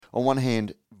on one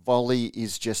hand, Volley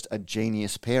is just a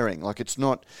genius pairing. Like, it's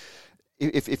not...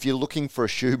 If you're looking for a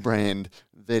shoe brand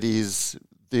that is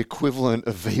the equivalent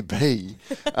of VB,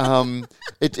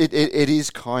 it is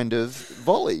kind of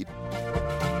Volley.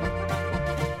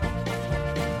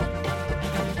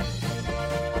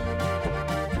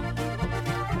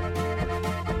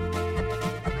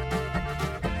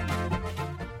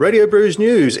 Radio Brews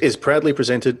News is proudly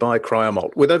presented by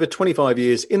Cryomalt. With over 25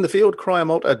 years in the field,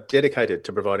 Cryomalt are dedicated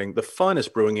to providing the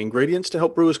finest brewing ingredients to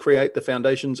help brewers create the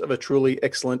foundations of a truly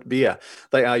excellent beer.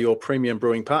 They are your premium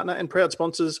brewing partner and proud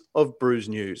sponsors of Brews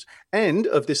News, and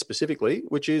of this specifically,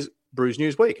 which is Brews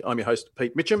News Week. I'm your host,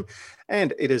 Pete Mitchum,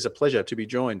 and it is a pleasure to be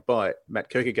joined by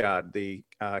Matt Kierkegaard, the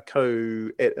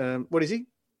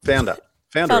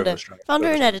Founder of Australia. Founder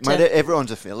and editor. Mate,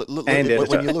 everyone's a founder.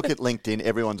 When you look at LinkedIn,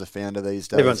 everyone's a founder these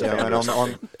days. Everyone's a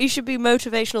founder. You should be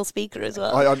motivational speaker as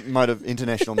well. I'm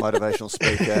international motivational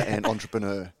speaker and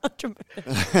entrepreneur.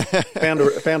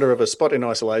 Founder of A Spot in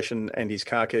Isolation and his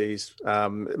car keys.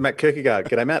 Matt Kierkegaard.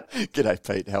 G'day, Matt. G'day,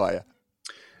 Pete. How are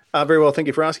you? Very well, thank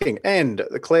you for asking. And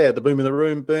Claire, the boom in the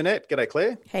room, Burnett. G'day,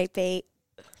 Claire. Hey, Pete.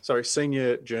 Sorry,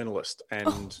 senior journalist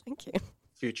and thank you.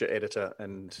 Future editor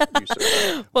and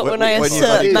when I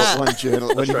assert Matt.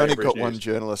 When you've only got one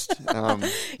journalist,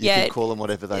 you can call them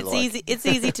whatever they like. It's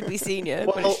easy to be senior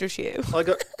when it's just you. I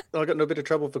got in a bit of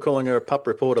trouble for calling her a pup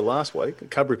reporter last week, a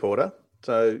cub reporter.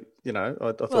 So, I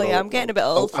thought I'm getting a bit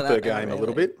old for up that her game really. A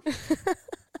little bit.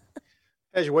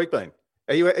 How's your week been?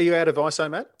 Are you out of ISO,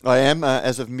 Matt? I am,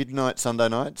 as of midnight Sunday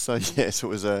night. So, yes, it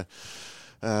was a...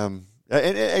 and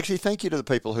actually, thank you to the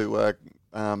people who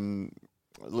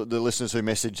the listeners who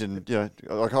message and care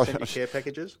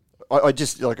packages. I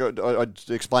just I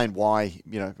explained why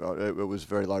it was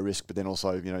very low risk, but then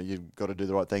also you've got to do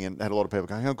the right thing, and had a lot of people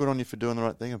going, "Oh, good on you for doing the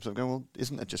right thing." I'm sort of going, "Well,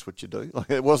 isn't that just what you do?" Like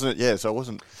it wasn't. Yeah, so I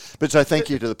wasn't. But so thank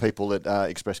you to the people that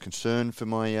expressed concern for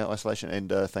my isolation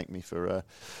and thank me for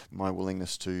my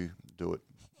willingness to do it.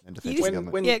 And defend the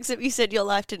government. Except you said your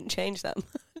life didn't change that much.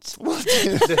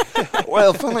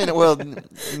 Well, funnily enough,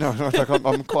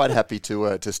 I'm quite happy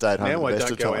to stay at home. Now I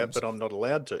don't go out, but I'm not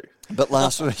allowed to. But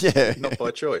last week, not by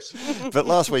choice. But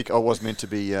last week I was meant to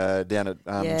be down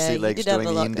at Sea Legs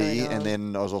doing the Indy, and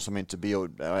then I was also meant to be.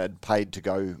 I had paid to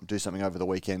go do something over the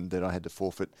weekend that I had to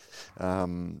forfeit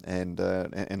and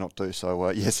not do.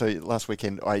 So so last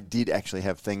weekend I did actually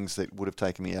have things that would have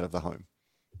taken me out of the home.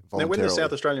 Now, when the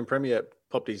South Australian Premier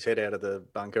popped his head out of the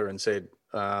bunker and said,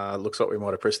 looks like we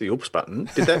might have pressed the oops button,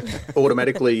 did that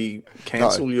automatically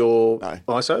cancel your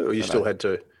ISO, or you still had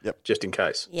to, just in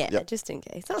case? Yeah, just in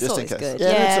case. That's always good.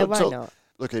 Yeah, why not?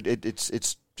 Look,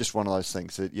 it's just one of those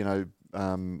things that,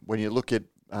 when you look at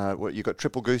you've got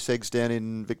triple goose eggs down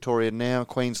in Victoria now.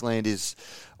 Queensland is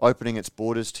opening its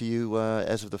borders to you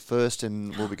as of the 1st,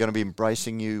 and we're going to be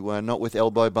embracing you not with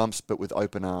elbow bumps but with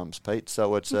open arms, Pete.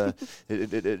 So it's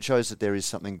it shows that there is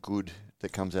something good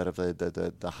that comes out of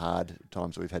the hard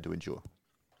times that we've had to endure.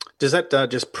 Does that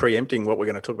just preempting what we're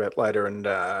going to talk about later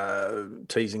and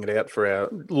teasing it out for our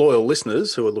loyal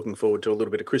listeners who are looking forward to a little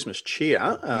bit of Christmas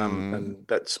cheer and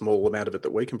that small amount of it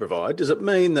that we can provide, does it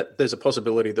mean that there's a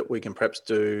possibility that we can perhaps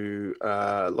do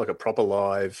like a proper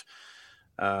live,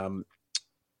 so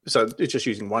it's just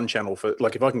using one channel for,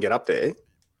 like if I can get up there,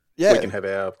 we can have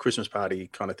our Christmas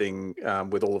party kind of thing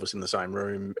with all of us in the same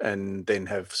room and then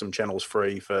have some channels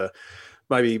free for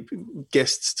maybe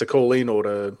guests to call in or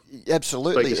to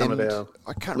absolutely speak to some of our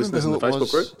I can't remember who it was.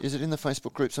 Group. Is it in the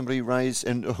Facebook group? Somebody raised,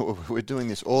 and we're doing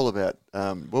this all about.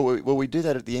 Will we do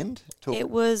that at the end? It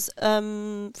was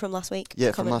from last week.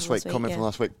 Yeah, from last week. Comment from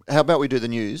last week. How about we do the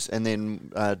news and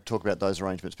then talk about those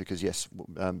arrangements? Because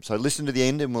so listen to the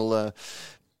end and we'll.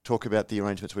 Talk about the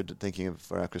arrangements we're thinking of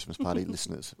for our Christmas party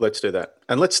listeners. Let's do that.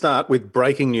 And let's start with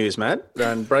breaking news, Matt.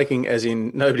 And breaking as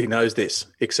in nobody knows this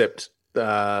except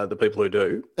the people who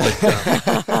do.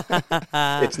 But,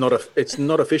 it's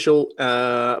not official,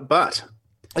 but...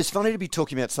 It's funny to be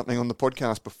talking about something on the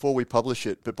podcast before we publish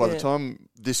it, but by the time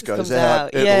this goes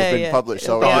out, it will have been published.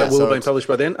 So, it will have been published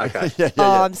by then? Okay.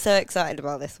 I'm so excited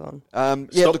about this one.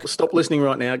 Stop listening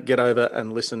right now, get over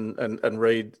and listen and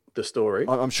read the story.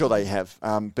 I'm sure they have.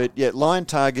 But Lion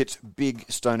targets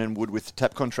big Stone and Wood with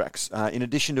tap contracts. In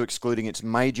addition to excluding its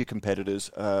major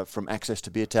competitors from access to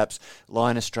beer taps,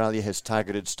 Lion Australia has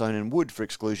targeted Stone and Wood for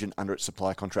exclusion under its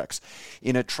supply contracts.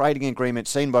 In a trading agreement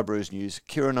seen by Brews News,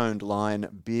 Kieran-owned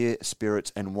Lion Beer,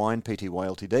 Spirits and Wine Pty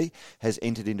Ltd has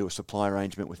entered into a supply arrangement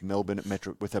arrangement with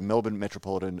with a Melbourne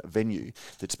metropolitan venue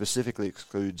that specifically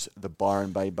excludes the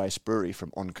Byron Bay-based brewery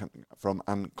from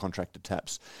uncontracted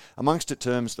taps. Amongst its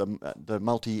terms, the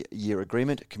multi-year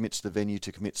agreement commits the venue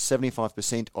to commit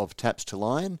 75% of taps to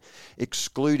Lion,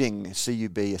 excluding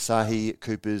CUB, Asahi,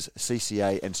 Coopers,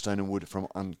 CCA and Stone & Wood from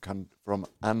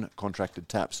uncontracted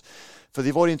taps. For the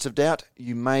avoidance of doubt,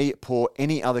 you may pour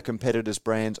any other competitor's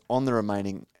brands on the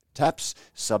remaining taps,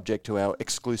 subject to our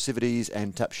exclusivities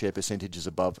and tap share percentages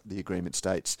above the agreement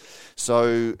states.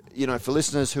 So, for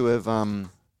listeners who have been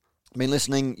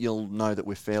listening, you'll know that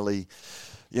we're fairly,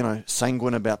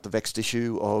 sanguine about the vexed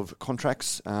issue of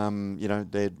contracts. I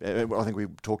think we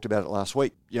talked about it last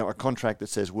week. A contract that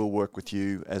says we'll work with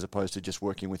you as opposed to just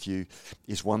working with you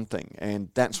is one thing. And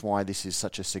that's why this is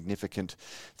such a significant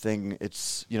thing.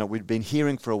 It's, we've been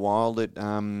hearing for a while that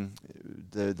and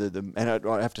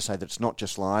I have to say that it's not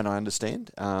just Lion, I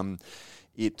understand.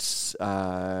 It's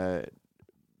like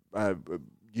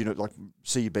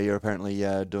CUB are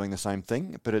apparently doing the same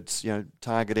thing, but it's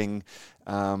targeting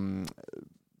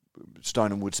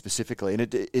Stone & Wood specifically, and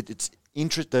it's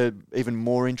even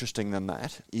more interesting than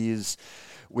that is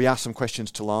we asked some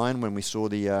questions to Lion when we saw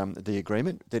the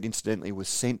agreement that incidentally was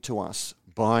sent to us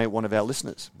by one of our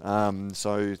listeners.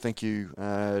 So thank you,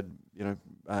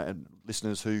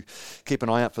 listeners who keep an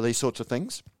eye out for these sorts of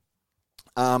things.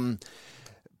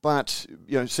 But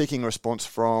seeking a response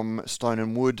from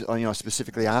Stone & Wood, I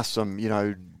specifically asked them,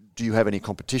 do you have any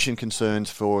competition concerns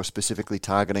for specifically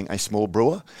targeting a small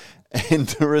brewer? And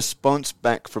the response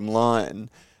back from Lion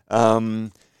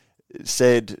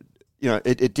said,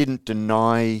 it didn't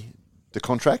deny the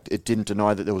contract. It didn't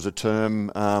deny that there was a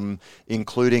term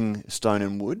including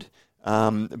Stone & Wood,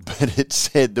 but it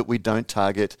said that we don't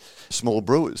target small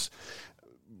brewers,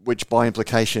 which by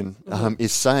implication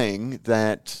is saying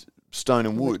that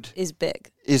Stone & Wood is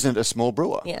big. Isn't a small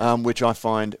brewer, which I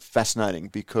find fascinating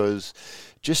because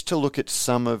just to look at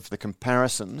some of the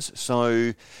comparisons.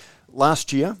 So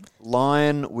last year,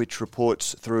 Lion, which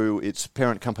reports through its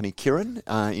parent company Kirin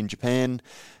in Japan,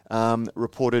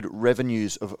 reported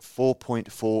revenues of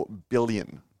 $4.4 billion.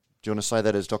 Do you want to say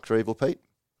that as Dr. Evil, Pete?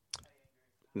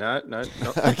 No.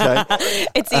 Okay.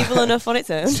 It's evil enough on its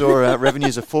own. Saw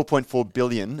revenues of $4.4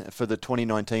 billion for the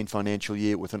 2019 financial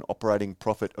year with an operating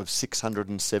profit of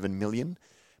 $607 million.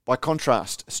 By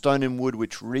contrast, Stone & Wood,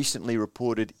 which recently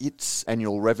reported its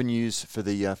annual revenues for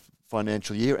the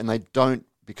financial year, and they don't,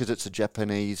 because it's a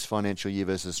Japanese financial year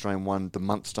versus Australian one, the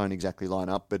months don't exactly line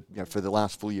up, but for the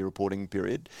last full year reporting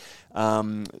period,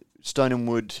 Stone &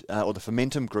 Wood, or the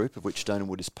Fermentum Group, of which Stone &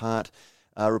 Wood is part,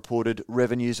 reported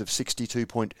revenues of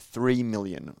 $62.3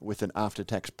 million with an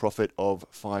after-tax profit of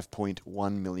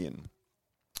 $5.1 million.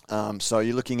 So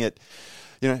you're looking at,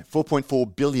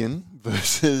 $4.4 billion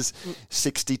versus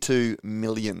 $62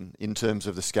 million in terms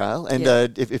of the scale. And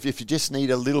if you just need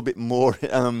a little bit more,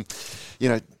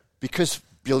 because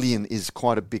billion is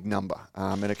quite a big number,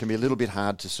 and it can be a little bit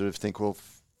hard to sort of think, well,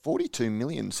 42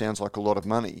 million sounds like a lot of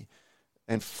money,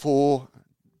 and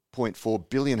 4.4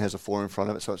 billion has a 4 in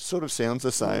front of it, so it sort of sounds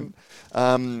the same.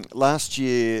 Last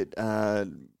year,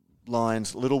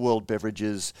 Lion's Little World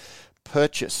Beverages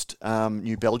purchased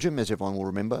New Belgium, as everyone will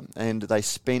remember, and they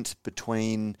spent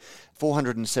between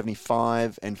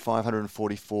 $475 and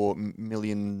 $544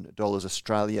 million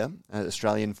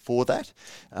Australian for that.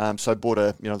 So bought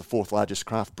the fourth largest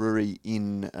craft brewery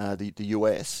in the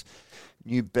US.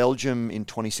 New Belgium in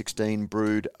 2016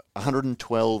 brewed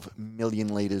 112 million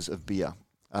litres of beer.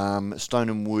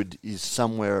 Stone & Wood is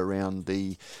somewhere around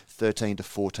the 13 to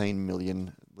 14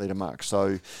 million litre mark.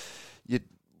 So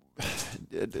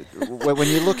when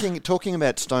you're talking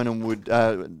about Stone & Wood,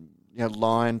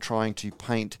 Lion trying to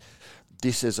paint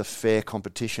this as a fair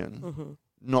competition,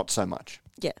 not so much.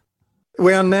 Yeah.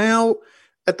 We are now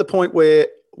at the point where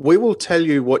we will tell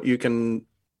you what you can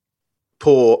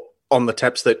pour on the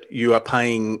taps that you are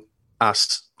paying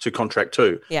us to contract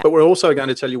to. Yeah. But we're also going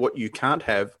to tell you what you can't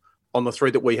have on the 3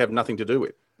 that we have nothing to do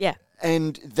with. Yeah.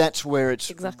 And that's where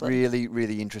it's really,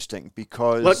 really interesting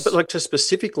because... But to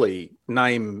specifically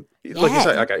name... Like you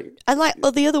say, okay... And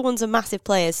the other ones are massive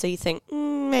players, so you think,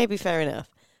 maybe fair enough.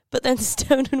 But then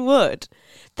Stone & Wood,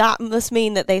 that must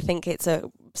mean that they think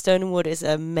Stone & Wood is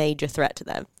a major threat to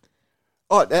them.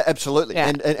 Oh, absolutely.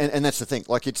 Yeah. And that's the thing.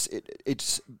 Like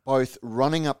it's both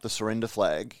running up the surrender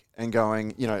flag and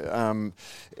going,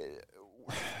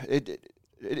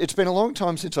 it's been a long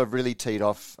time since I've really teed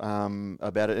off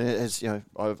about it. And it has,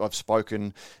 I've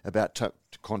spoken about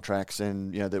contracts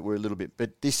and, that we're a little bit,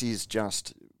 but this is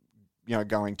just,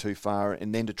 going too far.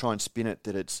 And then to try and spin it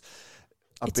that it's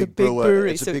It's a big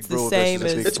brewery, It's a so big it's the brewer same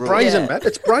versus a as- big It's brewer. brazen, Yeah. Matt.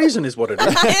 It's brazen is what it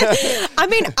is. I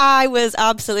mean, I was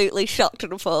absolutely shocked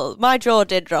and appalled. My jaw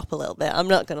did drop a little bit. I'm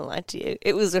not going to lie to you.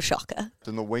 It was a shocker.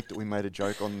 In the week that we made a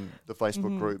joke on the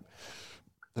Facebook group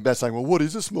about saying, well, what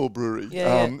is a small brewery?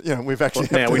 Yeah, You know, we've actually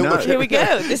Well, now we know. Here we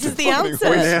go. This is the Fucking answer.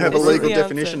 We now have a This is legal the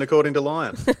definition answer. according to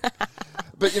Lion.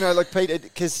 But, you know, like Pete,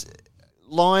 because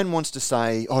Lion wants to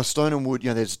say, Stone and Wood, you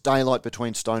know, there's daylight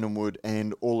between Stone and Wood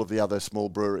and all of the other small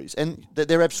breweries. And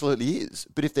there absolutely is.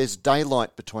 But if there's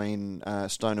daylight between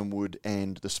Stone and Wood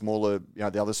and the smaller, you know,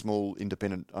 the other small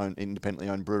independently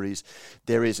owned breweries,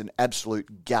 there is an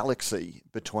absolute galaxy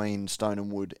between Stone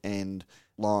and Wood and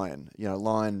Lion. You know,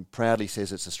 Lion proudly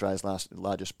says it's Australia's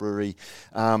largest brewery.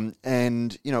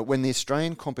 And, you know, when the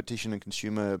Australian competition and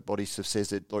consumer bodies have says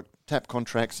that, like, tap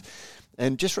contracts,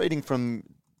 and just reading from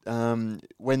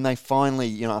when they finally,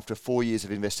 you know, after 4 years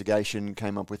of investigation,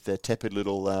 came up with their tepid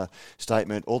little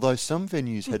statement, although some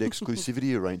venues had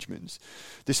exclusivity arrangements.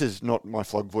 This is not my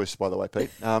flog voice, by the way,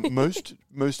 Pete.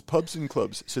 Most pubs and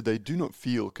clubs said they do not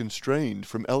feel constrained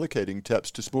from allocating taps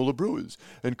to smaller brewers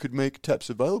and could make taps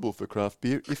available for craft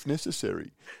beer if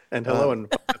necessary. And hello and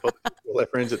all our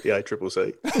friends at the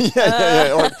ACCC.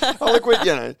 yeah. Look,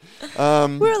 you know.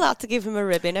 We're allowed to give him a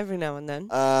ribbon every now and then.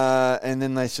 And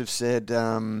then they sort of said...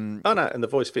 Oh, no, and the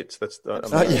voice fits. That's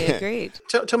Absolutely yeah. agreed.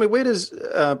 Tell me, where does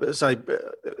say?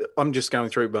 I'm just going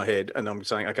through my head, and I'm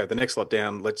saying, okay, the next lot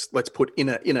down. Let's put in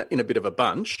a bit of a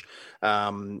bunch.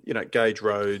 You know, Gauge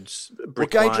Roads, Well,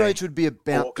 Brick Gauge Lane, Roads would be about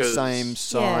the Walkers, same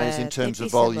size Yeah, in terms they'd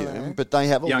of be volume, similar. but they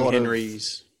have a Young lot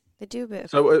Henry's. They do a bit of...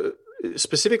 So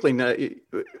specifically,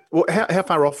 how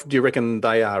far off do you reckon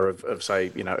they are of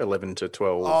say, you know, 11 to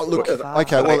 12? Oh, look, Are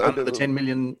okay, they well, under the 10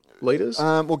 million litres?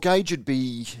 well, Gauge would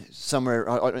be somewhere.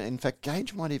 In fact,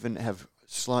 Gauge might even have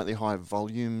slightly higher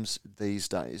volumes these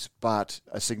days, but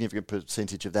a significant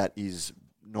percentage of that is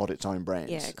not its own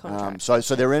brands. Yeah, contract.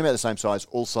 So they're around about the same size.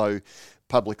 Also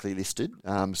publicly listed.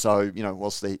 So, you know,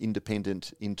 whilst they're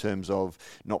independent in terms of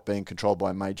not being controlled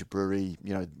by a major brewery,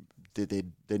 you know,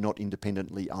 they're not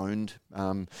independently owned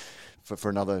for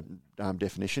another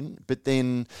definition. But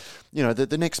then, you know,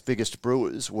 the next biggest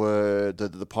brewers were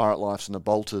the Pirate Lifes and the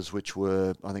Bolters, which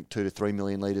were, I think, 2 to 3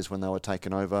 million litres when they were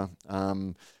taken over.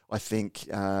 I think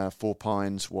Four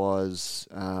Pines was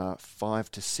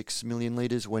 5 to 6 million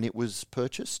litres when it was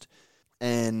purchased.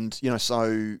 And, you know, so,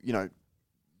 you know,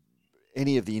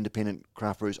 any of the independent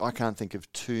craft brews, I can't think of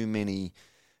too many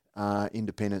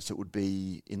independents that would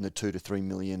be in the 2 to 3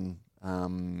 million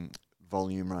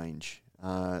volume range.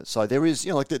 So there is,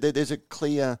 you know, like there's a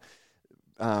clear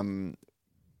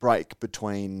break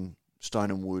between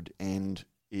Stone and Wood and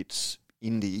its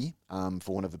indie,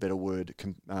 for want of a better word,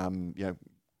 you know,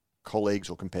 colleagues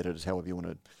or competitors, however you want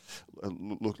to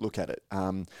look at it.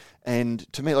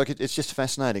 And to me, like it's just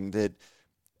fascinating that,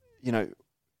 you know,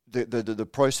 the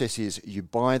process is you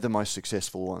buy the most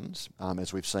successful ones,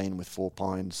 as we've seen with Four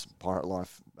Pines, Pirate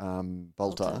Life,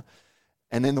 Bolter,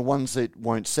 and then the ones that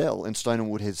won't sell, and Stone and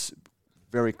Wood has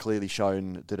very clearly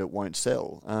shown that it won't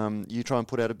sell, you try and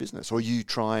put out of business, or you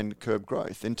try and curb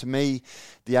growth. And to me,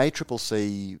 the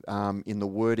ACCC, in the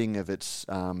wording of its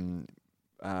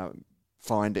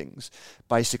findings,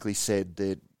 basically said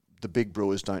that the big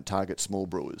brewers don't target small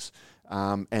brewers.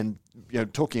 And, you know,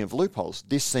 talking of loopholes,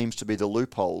 this seems to be the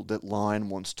loophole that Lion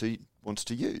wants to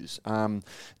use.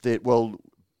 That, well,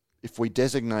 if we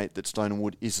designate that Stone and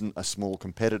Wood isn't a small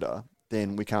competitor,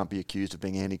 then we can't be accused of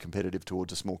being anti-competitive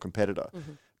towards a small competitor.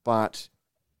 Mm-hmm. But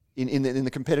in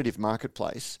the competitive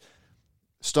marketplace,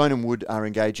 Stone and Wood are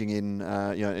engaging in,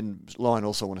 you know, and Lion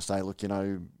also want to say, look, you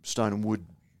know, Stone and Wood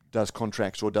does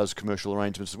contracts or does commercial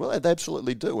arrangements as well. They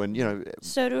absolutely do, and you know,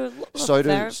 so do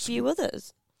a few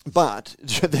others. But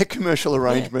their commercial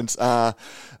arrangements are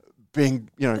being,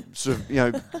 you know, sort of, you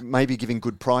know, maybe giving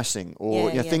good pricing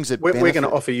or things that we're going to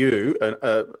offer you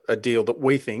a deal that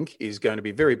we think is going to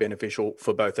be very beneficial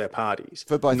for both our parties.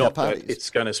 For both our parties, that it's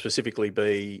going to specifically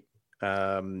be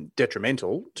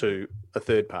detrimental to a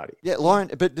third party. Yeah,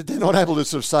 Lion, but they're not able to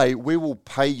sort of say, we will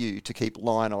pay you to keep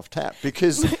Lion off tap,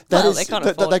 because they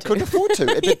couldn't afford to.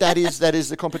 But that is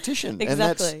the competition.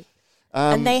 Exactly.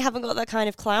 And they haven't got that kind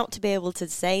of clout to be able to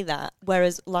say that,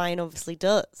 whereas Lion obviously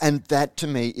does. And that, to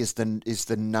me, is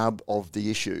the nub of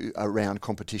the issue around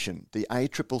competition. The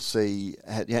ACCC,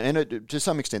 and to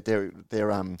some extent,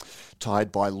 they're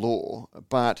tied by law,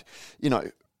 but, you know,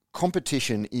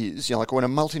 competition is, like when a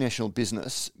multinational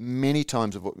business, many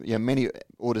times many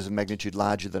orders of magnitude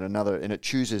larger than another, and it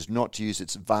chooses not to use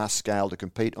its vast scale to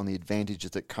compete on the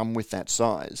advantages that come with that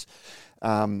size,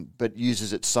 but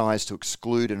uses its size to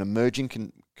exclude an emerging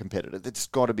competitor, that's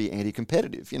got to be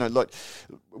anti-competitive. Like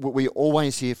we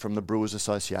always hear from the Brewers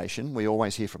Association, we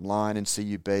always hear from Lion and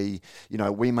CUB,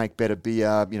 we make better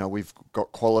beer, we've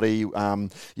got quality,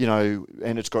 and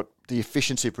it's got the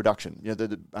efficiency of production.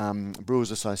 The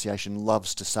Brewers Association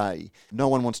loves to say no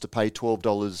one wants to pay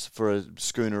 $12 for a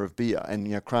schooner of beer,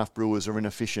 and craft brewers are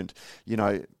inefficient.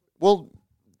 Well,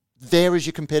 there is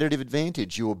your competitive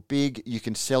advantage. You're big. You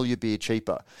can sell your beer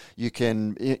cheaper. You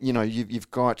can,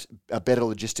 you've got a better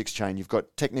logistics chain. You've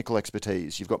got technical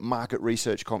expertise. You've got market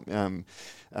research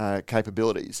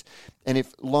capabilities. And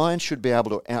if Lion should be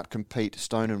able to outcompete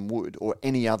Stone and Wood or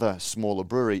any other smaller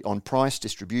brewery on price,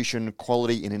 distribution,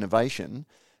 quality, and innovation,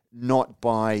 not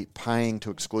by paying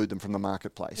to exclude them from the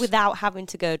marketplace. Without having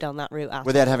to go down that route.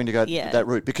 Without having to go that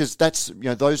route. Because that's,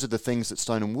 those are the things that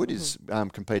Stone and Wood is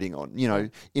competing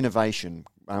on. Innovation,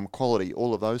 quality,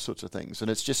 all of those sorts of things. And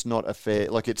it's just not a fair,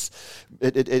 like it's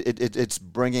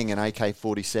bringing an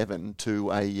AK-47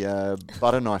 to a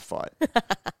butter knife fight.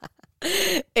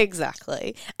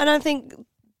 Exactly. And I think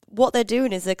what they're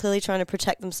doing is they're clearly trying to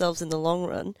protect themselves in the long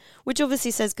run, which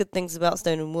obviously says good things about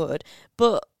Stone and Wood,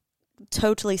 but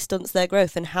totally stunts their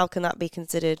growth. And how can that be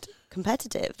considered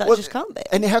competitive? That just can't be.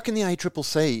 And how can the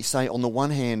ACCC say, on the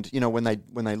one hand, when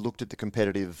they looked at the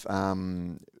competitive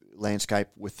landscape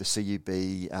with the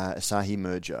CUB Asahi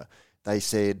merger, they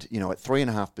said, at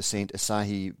 3.5%,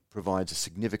 Asahi provides a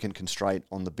significant constraint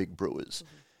on the big brewers,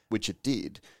 which it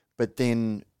did. But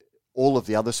then all of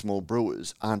the other small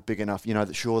brewers aren't big enough.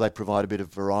 Sure, they provide a bit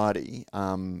of variety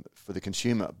for the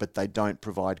consumer, but they don't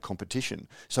provide competition.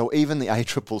 So even the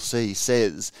ACCC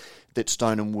says that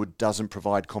Stone and Wood doesn't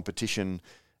provide competition.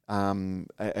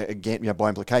 Again, by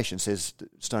implication, says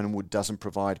that Stone and Wood doesn't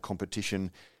provide competition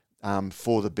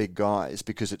for the big guys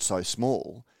because it's so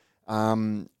small.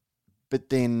 But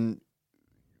then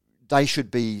they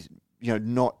should be,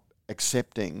 not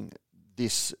accepting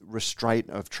this restraint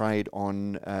of trade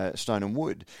on Stone and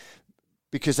Wood,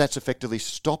 because that's effectively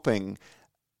stopping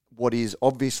what is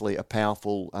obviously a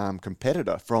powerful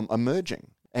competitor from emerging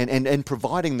and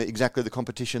providing exactly the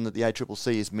competition that the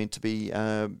ACCC is meant to be,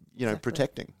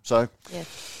 protecting. So,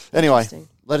 anyway,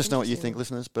 let us know what you think,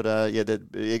 listeners. But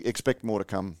expect more to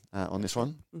come on this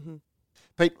one. Mm-hmm.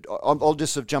 Pete, I'll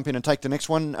just sort of jump in and take the next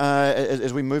one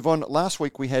as we move on. Last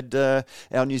week we had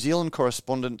our New Zealand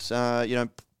correspondent,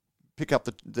 pick up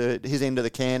his end of the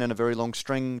can and a very long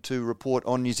string to report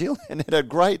on New Zealand, and had a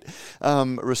great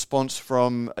response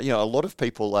from a lot of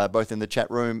people, both in the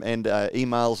chat room and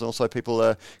emails, and also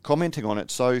people commenting on it.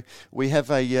 So we have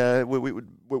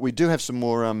we do have some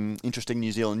more interesting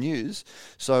New Zealand news.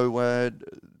 So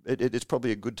it's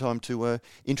probably a good time to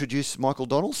introduce Michael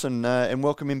Donaldson and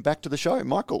welcome him back to the show.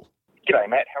 Michael. G'day,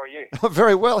 Matt. How are you?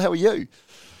 Very well. How are you?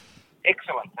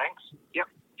 Excellent, thanks. Yep.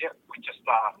 We just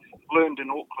learned in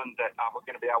Auckland that we're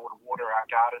going to be able to water our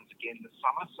gardens again this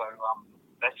summer, so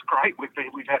that's great.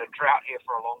 We've had a drought here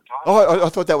for a long time. Oh, I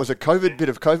thought that was a bit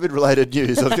of COVID-related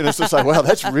news. I was going to say, wow,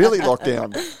 that's really locked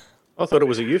down. I thought it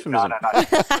was a euphemism. No.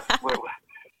 Well,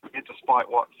 despite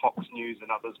what Fox News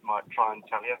and others might try and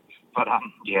tell you. But,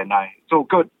 it's all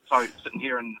good. So sitting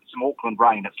here in some Auckland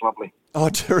rain, it's lovely. Oh,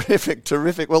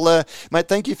 terrific. Well, mate,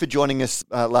 thank you for joining us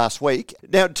last week.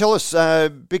 Now, tell us,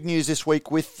 big news this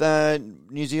week with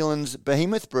New Zealand's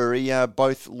Behemoth Brewery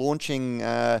both launching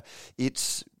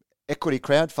its equity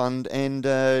crowdfund and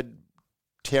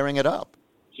tearing it up.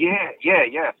 Yeah.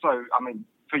 So,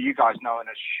 for you guys known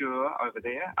as Sure over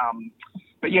there.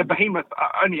 But yeah, Behemoth,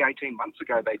 only 18 months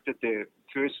ago, they did their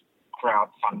first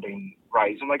crowdfunding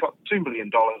raise, and they got $2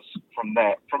 million from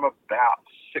that, from about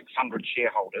 600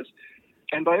 shareholders.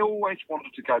 And they always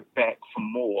wanted to go back for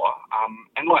more.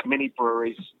 And like many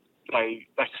breweries, they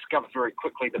discovered very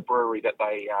quickly the brewery that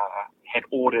they had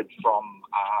ordered from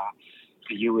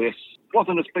the US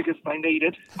wasn't as big as they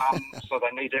needed. So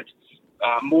they needed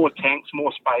more tanks,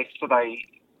 more space. So they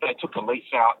took a lease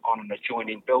out on an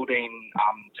adjoining building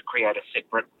to create a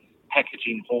separate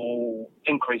packaging hall,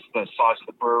 increase the size of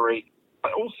the brewery.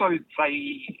 But also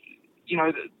they, you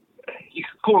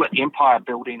could call it empire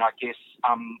building, I guess.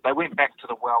 They went back to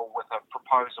the well with a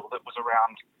proposal that was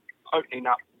around opening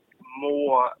up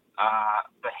more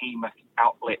Behemoth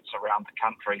outlets around the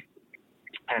country.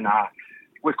 And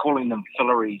we're calling them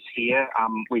filleries here,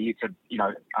 where you could,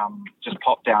 just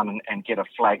pop down and get a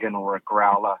flagon or a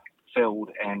growler filled.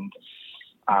 And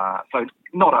so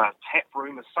not a tap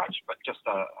room as such, but just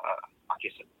I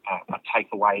guess, a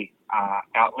takeaway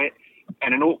outlet.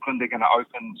 And in Auckland, they're going to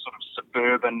open sort of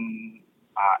suburban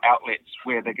outlets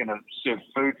where they're going to serve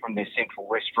food from their central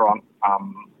restaurant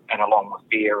and along with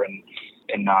beer and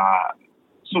in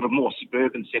sort of more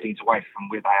suburban settings away from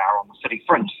where they are on the city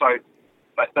fringe. So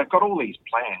they've got all these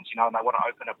plans, you know, and they want to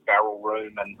open a barrel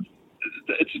room, and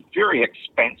it's very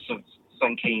expensive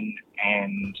thinking,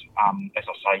 and as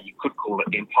I say, you could call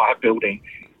it empire building.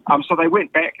 So they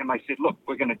went back and they said, look,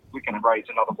 we're going to raise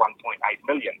another 1.8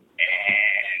 million,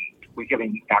 and we're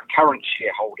giving our current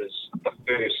shareholders the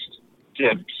first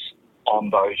dibs on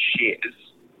those shares.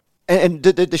 And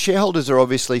the shareholders are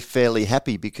obviously fairly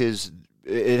happy because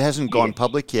it hasn't gone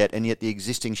public yet, and yet the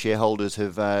existing shareholders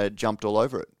have jumped all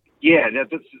over it. Yeah,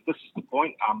 this is the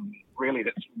point. Really,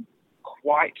 that's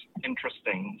quite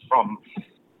interesting. From,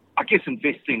 I guess,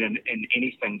 investing in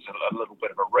anything's a little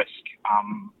bit of a risk.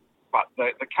 But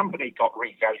the company got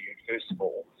revalued first of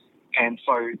all, and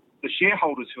so the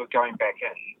shareholders who are going back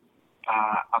in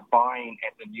are buying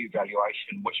at the new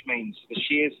valuation, which means the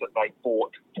shares that they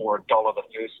bought for $1 the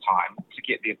first time, to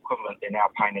get the equivalent, they're now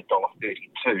paying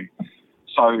 $1.32.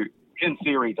 So in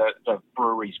theory, the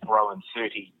brewery's grown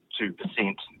 32%,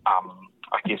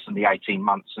 I guess, in the 18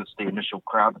 months since the initial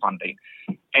crowdfunding.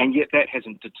 And yet that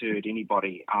hasn't deterred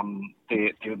anybody.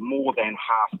 They're more than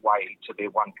halfway to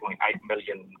their 1.8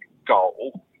 million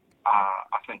goal.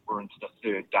 I think we're into the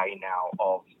third day now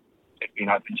of it being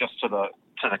open just to the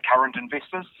current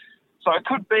investors. So it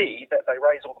could be that they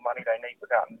raise all the money they need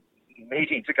without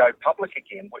needing to go public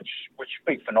again, which would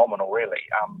be phenomenal, really.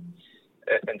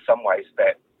 In some ways,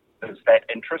 that there's that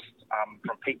interest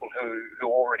from people who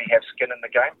already have skin in the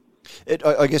game.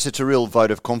 I guess it's a real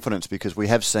vote of confidence, because we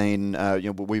have seen,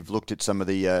 we've looked at some of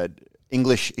the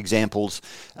English examples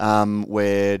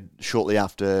where shortly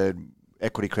after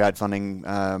equity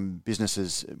crowdfunding,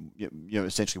 businesses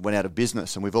essentially went out of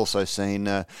business, and we've also seen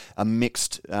a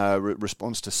mixed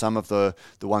response to some of the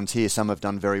ones here. Some have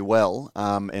done very well,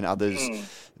 and others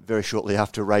very shortly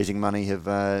after raising money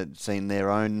have seen their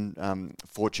own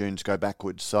fortunes go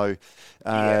backwards. So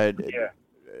I'm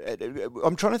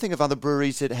trying to think of other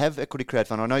breweries that have equity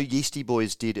crowdfunding. I know Yeasty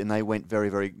Boys did, and they went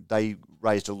they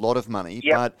raised a lot of money,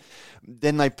 but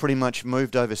then they pretty much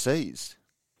moved overseas.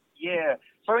 Yeah.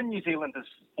 So in New Zealand, there's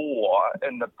 4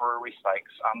 in the brewery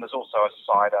stakes. There's also a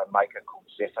cider maker called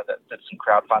Zephyr that did some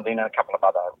crowdfunding, and a couple of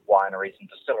other wineries and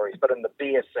distilleries. But in the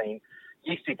beer scene,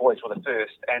 Yeasty Boys were the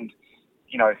first. And,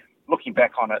 looking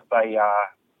back on it, they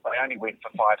only went for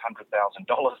 $500,000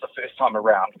 the first time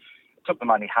around. It took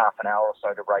them only half an hour or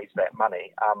so to raise that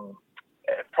money.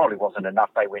 It probably wasn't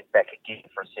enough. They went back again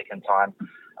for a second time.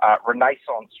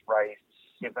 Renaissance raised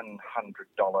 $700,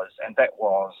 and that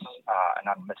was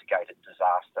an unmitigated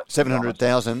disaster.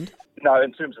 700,000? No,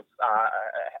 in terms of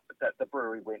the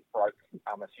brewery went broke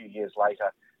a few years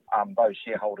later. Those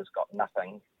shareholders got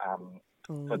nothing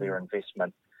for their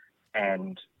investment,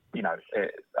 and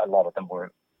a lot of them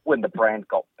were, when the brand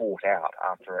got bought out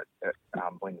after it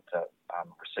went into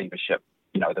receivership.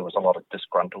 There was a lot of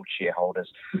disgruntled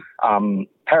shareholders.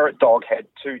 Parrot Dog had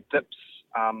 2 dips,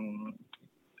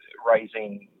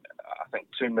 raising, I think,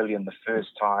 $2 million the first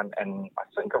time, and I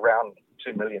think around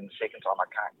 $2 million the second time. I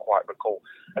can't quite recall.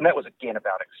 And that was again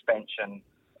about expansion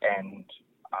and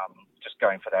just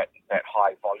going for that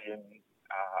high volume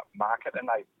market. And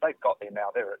they've got there now.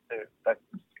 They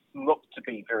look to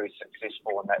be very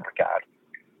successful in that regard.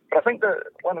 But I think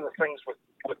one of the things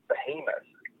with Behemoth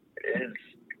is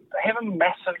they have a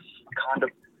massive kind of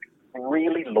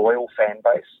really loyal fan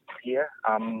base here.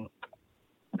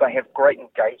 They have great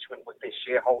engagement with their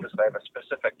shareholders. They have a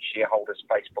specific shareholders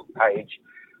Facebook page.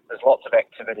 There's lots of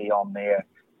activity on there.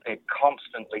 They're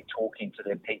constantly talking to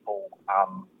their people.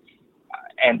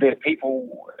 And their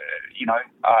people,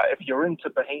 if you're into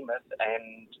Behemoth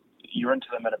and you're into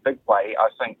them in a big way, I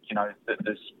think,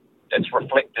 that it's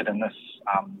reflected in this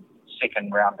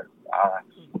second round of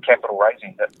capital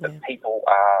raising that people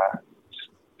are just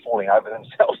falling over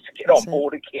themselves to get on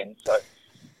board again. So,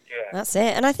 yeah. That's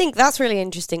it. And I think that's really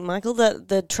interesting, Michael, that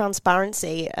the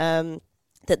transparency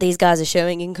that these guys are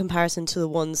showing in comparison to the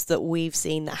ones that we've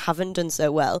seen that haven't done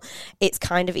so well. It's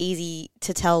kind of easy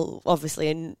to tell, obviously,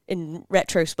 in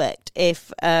retrospect,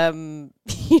 if,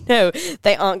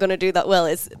 they aren't going to do that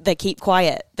well. They keep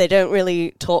quiet. They don't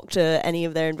really talk to any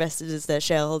of their investors, their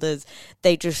shareholders.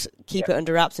 They just keep it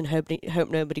under wraps and hope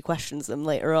nobody questions them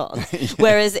later on.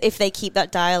 Whereas if they keep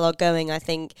that dialogue going, I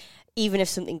think even if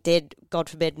something did, God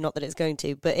forbid, not that it's going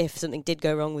to, but if something did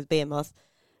go wrong with Behemoth,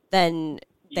 then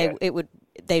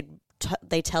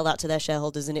they tell that to their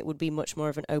shareholders, and it would be much more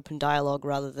of an open dialogue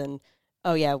rather than,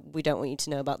 oh yeah, we don't want you to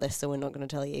know about this, so we're not going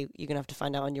to tell you. You're going to have to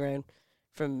find out on your own.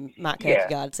 from Matt Yeah.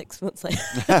 Kierkegaard 6 months later.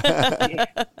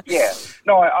 Yeah.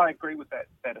 No, I agree with that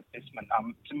assessment.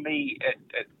 To me,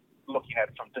 looking at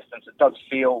it from distance, it does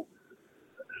feel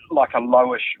like a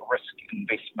lowish risk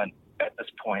investment at this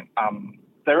point.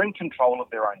 They're in control of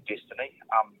their own destiny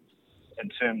in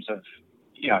terms of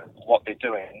what they're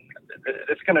doing.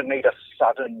 It's going to need a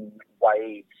sudden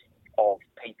wave of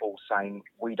people saying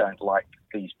we don't like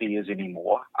these beers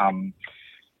anymore,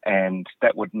 and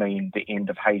that would mean the end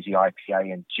of hazy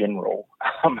IPA in general.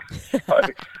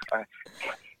 I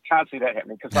can't see that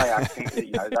happening because they are,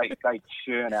 they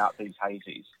churn out these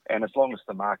hazies, and as long as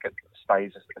the market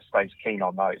stays keen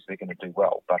on those, they're going to do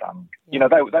well. But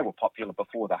they were popular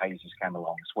before the hazies came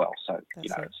along as well. So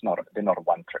they're not a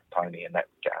one-trick pony in that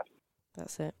regard.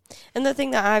 That's it. And the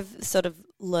thing that I've sort of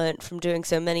learnt from doing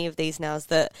so many of these now is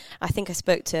that I think I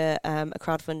spoke to a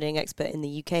crowdfunding expert in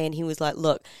the UK, and he was like,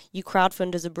 look, you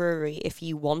crowdfund as a brewery if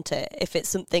you want it, if it's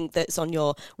something that's on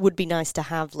your would be nice to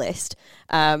have list,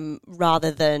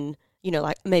 rather than,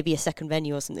 like maybe a second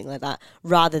venue or something like that,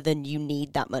 rather than you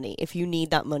need that money. If you need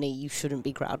that money, you shouldn't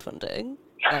be crowdfunding.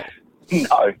 No,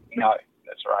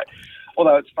 that's right.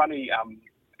 Although it's funny,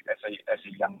 as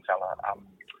a young fella,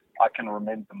 I can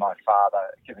remember my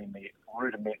father giving me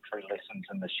rudimentary lessons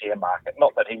in the share market.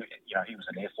 Not that he was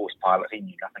an Air Force pilot, he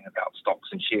knew nothing about stocks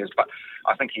and shares, but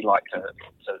I think he liked to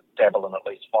dabble and at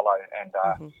least follow. And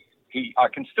I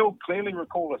can still clearly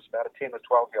recall this about a 10 or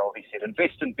 12-year-old. He said,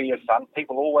 "Invest in beer, son.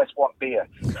 People always want beer."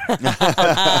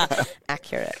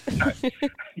 Accurate.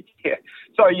 Yeah.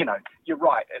 So you're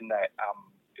right in that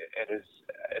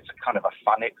it's a kind of a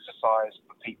fun exercise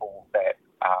for people that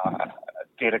are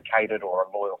dedicated or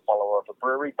a loyal follower of a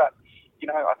brewery. But,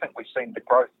 I think we've seen the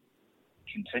growth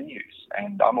continues,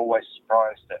 and I'm always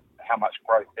surprised at how much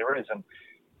growth there is. And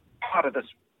part of this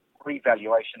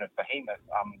revaluation of Behemoth,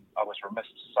 I was remiss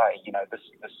to say, this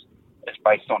is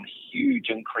based on a huge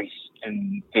increase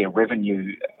in their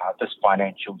revenue this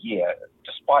financial year,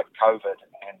 despite COVID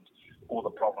and all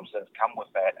the problems that have come with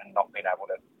that and not being able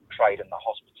to trade in the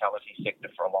hospitality sector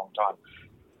for a long time.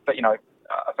 But,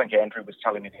 I think Andrew was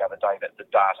telling me the other day that the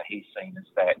data he's seen is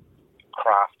that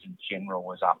craft in general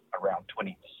was up around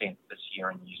 20% this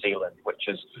year in New Zealand, which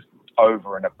is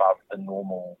over and above the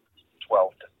normal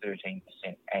 12 to 13%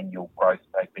 annual growth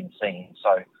they've been seeing.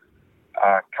 So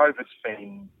COVID's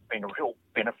been a real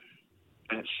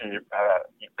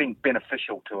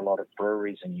beneficial to a lot of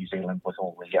breweries in New Zealand with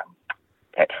all the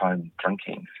at-home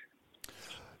drinking.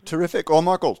 Terrific. Well,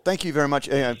 Michael, thank you very much.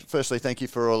 Firstly, thank you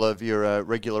for all of your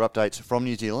regular updates from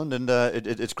New Zealand, and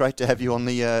it's great to have you on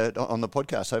the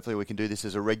podcast. Hopefully, we can do this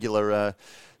as a regular,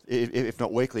 if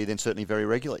not weekly, then certainly very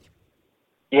regularly.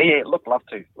 Yeah. Look, love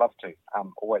to.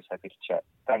 Always happy to chat.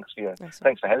 Thanks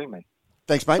for having me.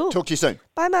 Thanks, mate. Cool. Talk to you soon.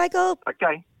 Bye, Michael.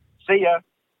 Okay. See ya.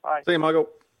 Bye. See you, Michael.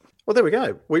 Well, there we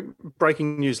go. We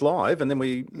breaking news live, and then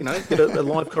we, get a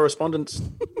live correspondence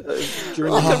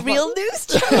during Like a real news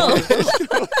channel.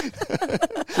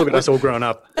 Look at us all growing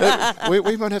up.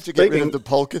 We might have to get rid of the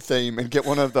polka theme and get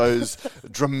one of those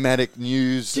dramatic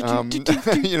news. Yeah.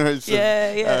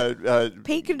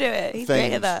 Pete can do it. He's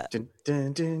great at that.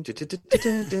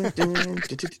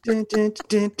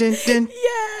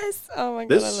 Yes. Oh my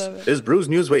God, I love it. This is Brews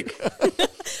Newsweek.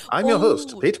 I'm your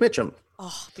host, Pete Mitchum.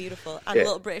 Oh, beautiful. And a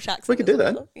little British accent. We could do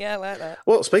that. Yeah, I like that.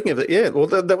 Well, speaking of it,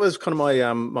 that was kind of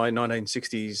my my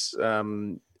 1960s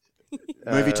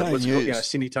movie tone news.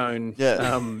 cine tone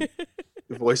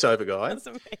voiceover guy. That's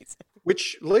amazing.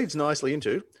 Which leads nicely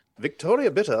into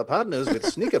Victoria Bitter partners with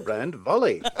sneaker brand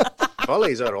Volley.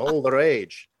 Volleys are all the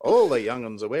rage. All the young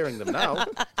ones are wearing them now.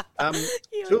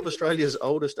 Two of Australia's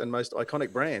oldest and most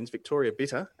iconic brands, Victoria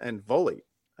Bitter and Volley,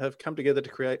 have come together to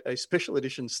create a special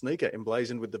edition sneaker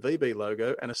emblazoned with the VB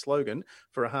logo and a slogan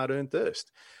for a hard-earned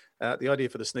thirst. The idea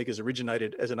for the sneakers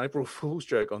originated as an April Fool's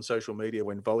joke on social media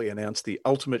when Volley announced the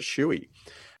ultimate shoey.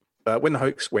 When the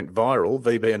hoax went viral,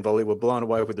 VB and Volley were blown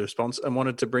away with the response and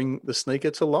wanted to bring the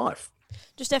sneaker to life.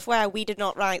 Just FYI, we did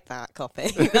not write that copy.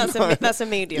 That's a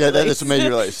media release. Yeah, that's a media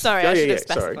release. Sorry, I should have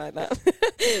specified that.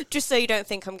 Just so you don't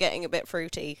think I'm getting a bit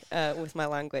fruity with my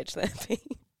language there, Pete.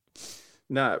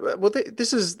 No, well,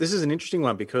 this is an interesting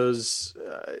one because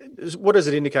what does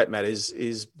it indicate, Matt? Is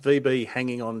VB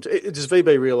hanging on to? Does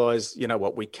VB realise,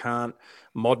 what, we can't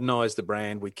modernise the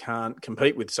brand, we can't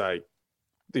compete with, say,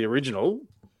 the original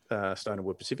Stone and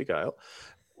Wood Pacific Ale,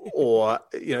 or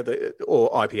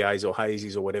or IPAs or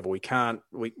hazies or whatever? We can't.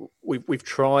 We've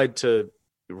tried to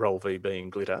roll VB in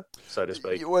glitter, so to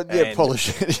speak. Well, yeah,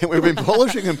 polishing. We've been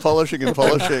polishing and polishing and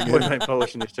polishing. We've been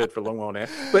polishing this turd for a long while now.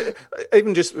 But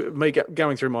even just me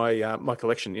going through my my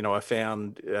collection, I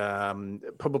found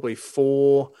probably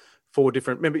four 4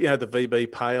 different. Remember, the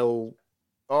VB Pale.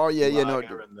 Oh yeah, no,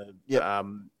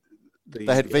 And they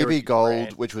had VB Heritage Gold,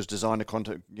 brand. which was designed to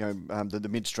contact, the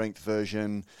mid-strength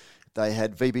version. They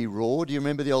had VB Raw. Do you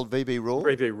remember the old VB Raw?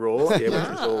 VB Raw, which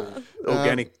was all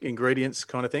organic ingredients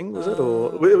kind of thing, was it?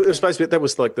 Or it was supposed to be, that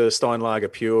was like the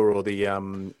Steinlager Pure or the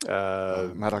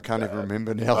Mate, I can't even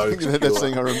remember now. I think Oaks that's the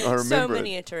thing I remember. So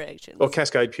many iterations. or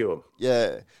Cascade Pure.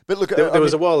 Yeah, but look, There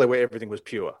was a while there where everything was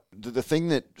pure. the thing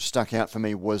that stuck out for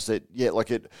me was that,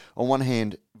 on one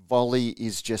hand, Volley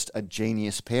is just a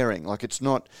genius pairing. Like, it's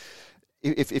not,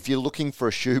 if you're looking for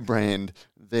a shoe brand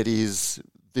that is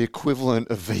the equivalent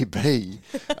of VB,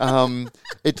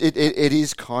 it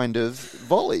is kind of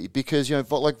Volley, because,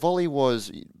 like Volley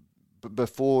was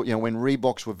before, when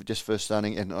Reeboks were just first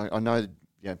starting, and I know,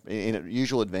 in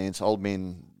usual advance, old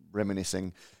men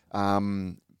reminiscing,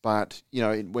 but,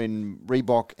 when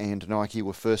Reebok and Nike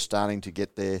were first starting to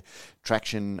get their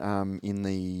traction in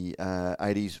the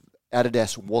 80s,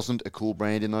 Adidas wasn't a cool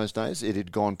brand in those days. It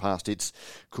had gone past its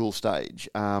cool stage.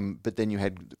 But then you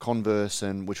had Converse,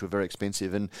 which were very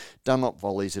expensive, and Dunlop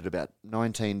Volleys at about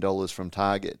 $19 from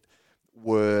Target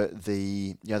were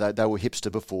they were hipster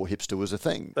before hipster was a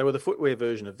thing. They were the footwear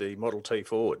version of the Model T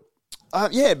Ford.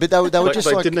 But they were just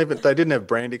they didn't have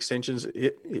brand extensions.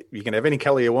 You can have any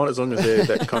colour you want as long as they're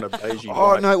that kind of beigey.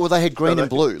 Oh no, well they had green and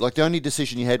blue. Like the only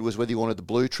decision you had was whether you wanted the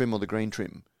blue trim or the green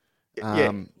trim.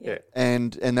 And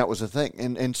that was the thing,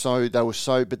 and so they were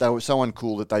so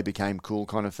uncool that they became cool,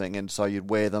 kind of thing, and so you'd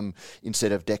wear them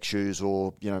instead of deck shoes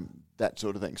or that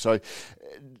sort of thing. So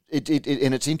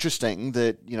it's interesting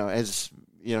that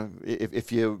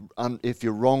if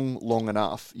you're wrong long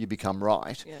enough, you become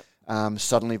right. Yep.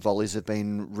 Suddenly volleys have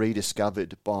been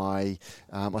rediscovered by,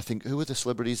 I think, who are the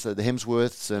celebrities? The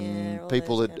Hemsworths and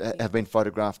people that have been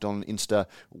photographed on Insta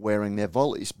wearing their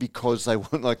volleys because they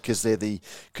want, because they're the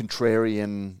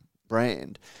contrarian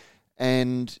brand.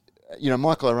 And,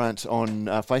 Michael Arant on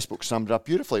Facebook summed it up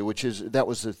beautifully, that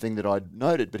was the thing that I'd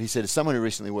noted. But he said, as someone who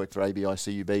recently worked for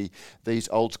ABI-CUB, these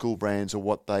old school brands are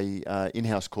what they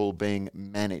in-house call being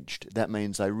managed. That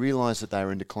means they realise that they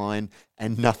are in decline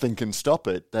and nothing can stop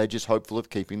it. They're just hopeful of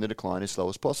keeping the decline as slow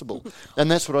as possible. And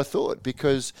that's what I thought,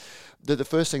 because the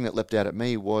first thing that leapt out at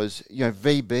me was,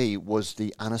 VB was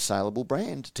the unassailable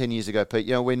brand 10 years ago, Pete.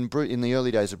 When in the early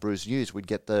days of Brews News, we'd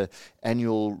get the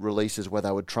annual releases where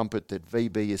they would trumpet that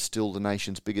VB is still the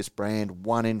nation's biggest brand.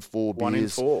 1 in 4 beers. 1 in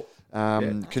 4.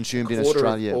 Consumed in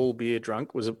Australia. Of all beer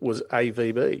drunk was a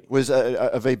VB. Was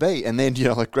a VB, and then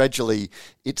gradually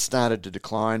it started to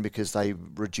decline because they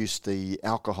reduced the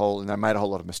alcohol and they made a whole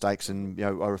lot of mistakes. And I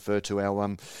refer to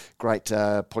our great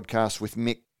podcast with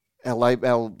Mick, our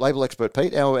label expert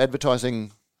Pete, our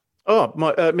advertising. Oh,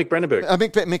 Mick Brandenburg.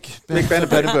 Mick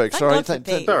Brandenburg. Sorry,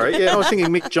 sorry. Yeah, I was thinking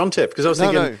Mick Jontef because I was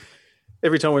thinking. No.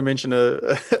 Every time we mention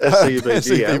a CUB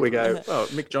beer, we go, "Oh,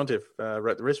 Mick Jontef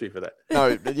wrote the recipe for that."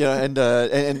 No,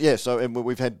 and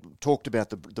we've had talked about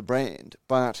the brand,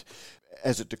 but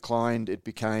as it declined, it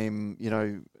became,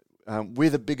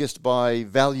 we're the biggest by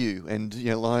value, and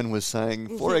Lion was saying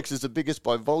Forex is the biggest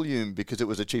by volume because it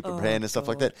was a cheaper brand and stuff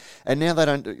like that. And now they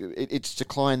don't. It's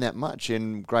declined that much.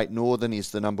 And Great Northern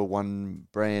is the number one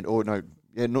brand,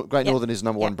 Great Northern is the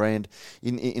number one brand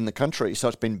in the country, so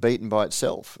it's been beaten by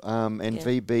itself.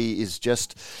 VB is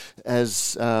just,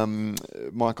 as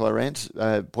Michael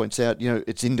Arant points out,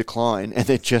 it's in decline, and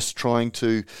they're just trying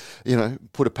to,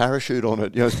 put a parachute on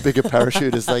it, as big a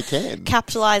parachute as they can.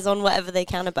 Capitalise on whatever they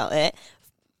can about it.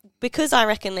 Because I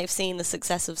reckon they've seen the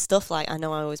success of stuff like, I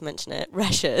know I always mention it,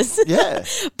 Reshers. Yeah.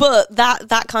 But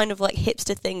that kind of like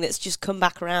hipster thing that's just come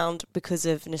back around because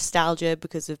of nostalgia,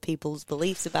 because of people's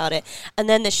beliefs about it. And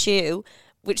then the shoe,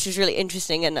 which was really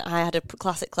interesting, and I had a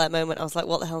classic Claire moment. I was like,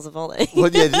 what the hell's a volley? Well,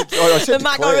 yeah, I said and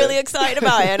Matt got really excited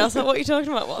about it, and I was like, what are you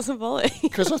talking about? What's a volley?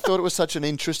 Because I thought it was such an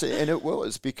interesting, and it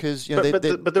was, because,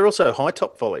 but they're also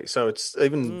high-top volleys, so it's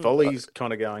even volleys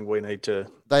kind of going, we need to...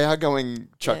 They are going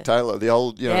Chuck Taylor, the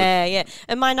old, Yeah.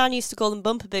 And my nan used to call them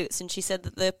bumper boots, and she said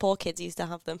that the poor kids used to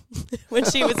have them when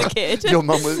she was a kid. Your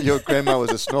grandma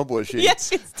was a snob, was she? Yes,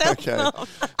 she's still snob.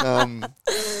 And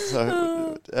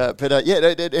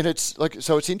it's like,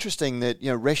 so it's interesting that,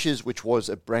 Reshers, which was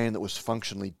a brand that was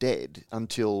functionally dead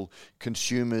until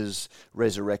consumers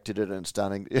resurrected it and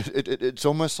starting, it's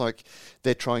almost like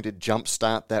they're trying to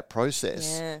jumpstart that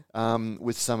process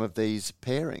with some of these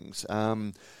pairings.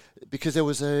 Because there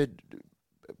was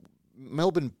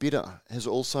Melbourne Bitter has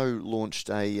also launched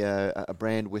a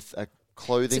brand with a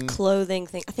clothing... It's a clothing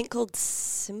thing. I think called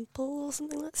Simple or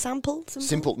something like that. Sample?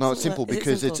 Simple. No, it's Simple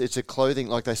because it's a clothing,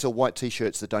 like they sell white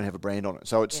T-shirts that don't have a brand on it.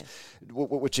 So it's,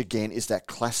 which again is that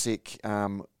classic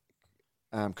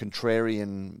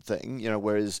contrarian thing,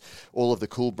 whereas all of the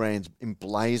cool brands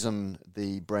emblazon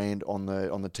the brand on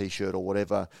the t-shirt or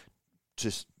whatever,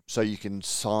 just so you can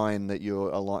sign that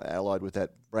you're allied with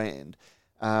that brand.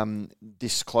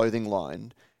 This clothing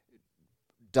line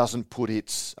doesn't put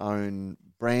its own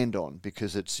brand on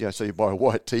because it's, so you buy a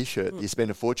white t-shirt, you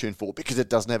spend a fortune for because it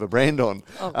doesn't have a brand on.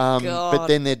 Oh, God. But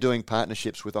then they're doing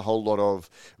partnerships with a whole lot of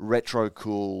retro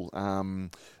cool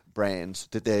brands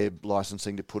that they're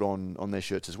licensing to put on their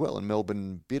shirts as well. And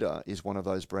Melbourne Bitter is one of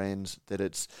those brands that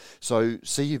it's... So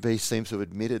CUB seems to have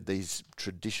admitted these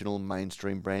traditional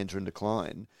mainstream brands are in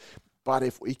decline. But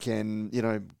if we can,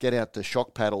 get out the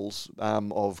shock paddles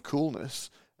of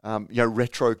coolness,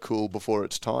 retro cool before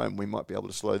its time, we might be able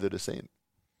to slow the descent.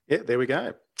 Yeah, there we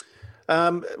go.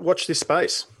 Watch this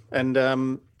space. And,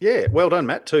 well done,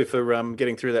 Matt, too, for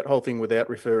getting through that whole thing without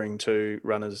referring to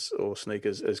runners or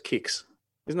sneakers as kicks.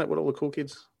 Isn't that what all the cool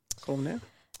kids call them now?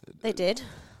 They did.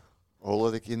 All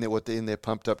of in their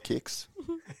pumped up kicks.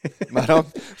 Now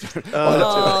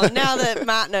that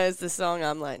Matt knows the song,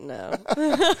 I'm like, no.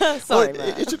 Sorry,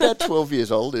 Matt. It's about 12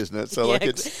 years old, isn't it? So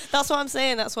that's what I'm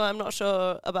saying. That's why I'm not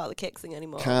sure about the kicks thing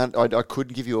anymore. I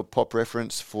couldn't give you a pop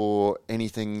reference for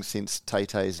anything since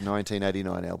Tay-Tay's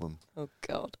 1989 album. Oh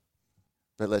God.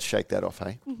 But let's shake that off,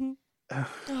 hey? Mm-hmm.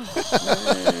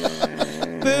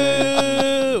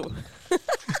 Boo!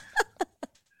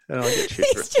 I get shit for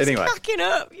He's it. just Anyway, cracking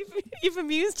up. You've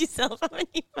amused yourself, haven't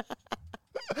you, Matt?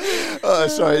 Oh,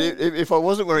 sorry. If I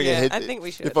wasn't wearing a headset, I think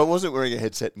we should. If I wasn't wearing a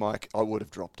headset mic, I would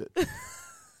have dropped it.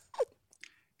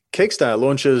 Kegstar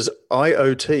launches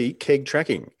IoT keg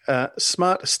tracking.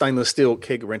 Smart stainless steel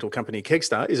keg rental company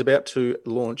Kegstar is about to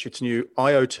launch its new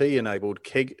IoT-enabled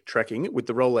keg tracking with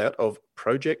the rollout of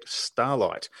Project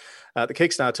Starlight. The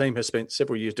Kegstar team has spent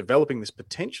several years developing this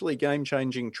potentially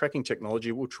game-changing tracking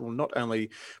technology, which will not only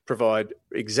provide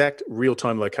exact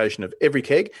real-time location of every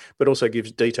keg, but also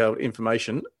gives detailed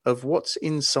information of what's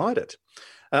inside it.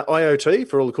 IoT,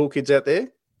 for all the cool kids out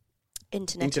there,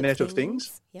 Internet of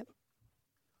Things. Yep.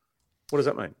 What does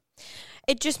that mean?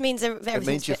 It just means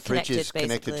everything's your fridge connected, is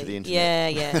connected basically. to the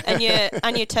internet. Yeah.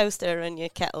 and your toaster and your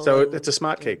kettle. So it's a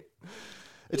smart keg.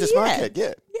 It's a smart keg,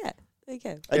 yeah. Yeah, there you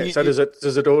go. Yeah,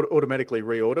 does it automatically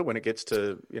reorder when it gets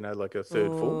to like a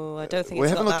third full? I don't think we it's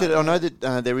haven't got looked that. at it. I know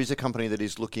that there is a company that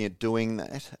is looking at doing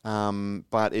that,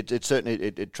 but it certainly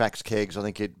it tracks kegs. I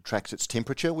think it tracks its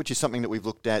temperature, which is something that we've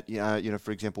looked at.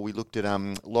 For example, we looked at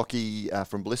Lockie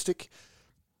from Ballistic.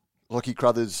 Lockie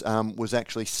Crothers was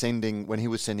actually when he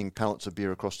was sending pallets of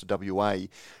beer across to WA,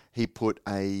 he put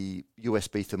a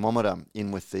USB thermometer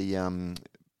in with the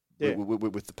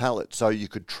with the pallet, so you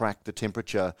could track the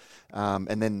temperature,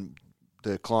 and then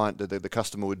the client, the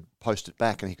customer would post it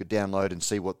back, and he could download and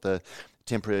see what the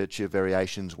temperature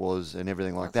variations was and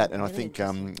everything like that. And really I think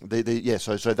so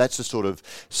that's the sort of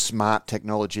smart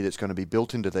technology that's going to be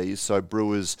built into these, so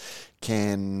brewers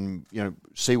can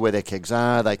see where their kegs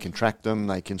are, they can track them,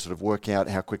 they can sort of work out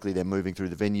how quickly they're moving through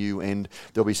the venue, and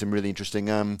there'll be some really interesting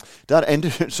data.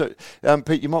 And so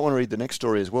Pete, you might want to read the next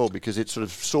story as well, because it's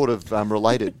sort of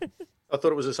related. I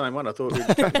thought it was the same one. I thought we'd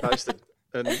cut and pasted,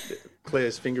 and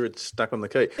Claire's finger had stuck on the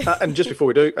key. And just before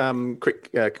we do,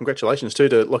 quick congratulations too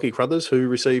to Lockie Crothers, who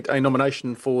received a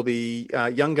nomination for the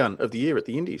Young Gun of the Year at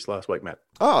the Indies last week, Matt.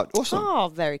 Oh, awesome.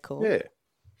 Oh, very cool. Yeah.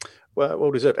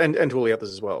 Well deserved. And to all the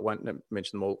others as well. I won't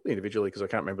mention them all individually because I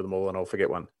can't remember them all and I'll forget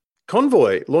one.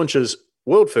 Convoy launches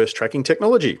world-first tracking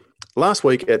technology. Last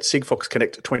week at Sigfox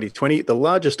Connect 2020, the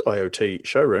largest IoT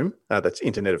showroom, that's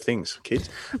Internet of Things, kids,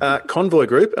 Convoy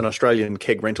Group, an Australian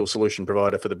keg rental solution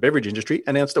provider for the beverage industry,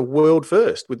 announced a world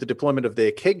first with the deployment of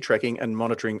their keg tracking and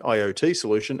monitoring IoT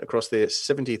solution across their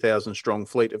 70,000-strong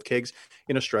fleet of kegs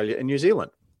in Australia and New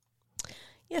Zealand.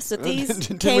 Yeah, so these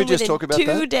Didn't came we just within talk about 2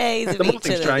 that? days of The more each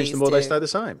things other, change, these the more they two. stay the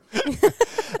same.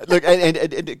 Look,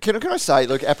 and can I say,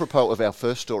 look, apropos of our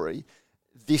first story,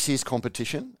 this is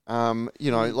competition.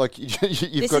 Like you've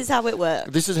This got, is how it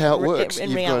works. This is how it works. In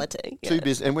You've reality. got two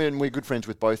business, and we're good friends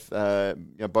with both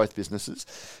businesses.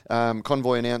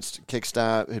 Convoy announced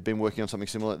Kegstar had been working on something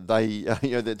similar. They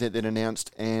then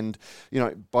announced, and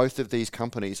both of these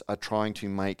companies are trying to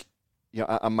make.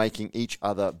 Are making each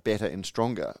other better and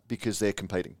stronger because they're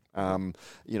competing.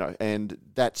 And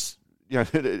that's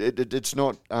it's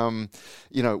not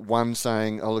one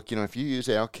saying, oh look, if you use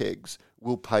our kegs,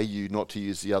 we'll pay you not to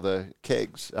use the other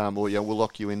kegs, or we'll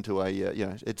lock you into a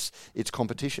it's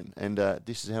competition, and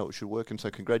this is how it should work. And so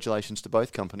congratulations to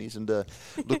both companies, and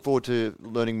look forward to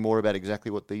learning more about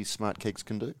exactly what these smart kegs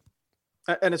can do.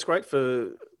 And it's great for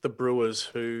the brewers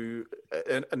who,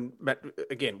 and Matt,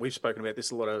 again, we've spoken about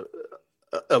this a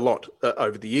a lot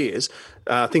over the years.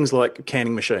 Things like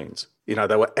canning machines, they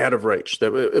were out of reach.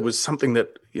 It was something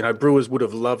that, brewers would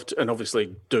have loved, and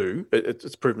obviously do.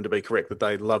 It's proven to be correct that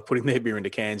they love putting their beer into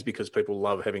cans because people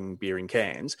love having beer in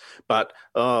cans. But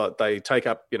they take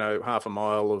up, half a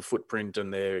mile of footprint,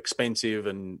 and they're expensive,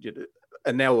 and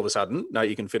now all of a sudden, no,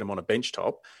 you can fit them on a bench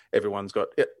top. Everyone's got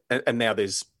it, and now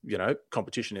there's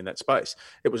competition in that space.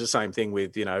 It was the same thing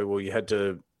with you had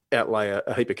to outlay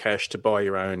a heap of cash to buy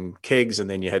your own kegs, and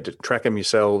then you had to track them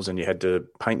yourselves, and you had to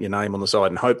paint your name on the side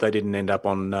and hope they didn't end up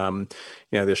on the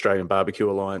Australian Barbecue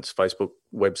Alliance Facebook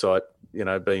website,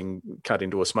 being cut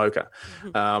into a smoker.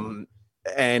 And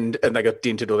they got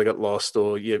dented, or they got lost,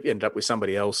 or you ended up with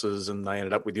somebody else's and they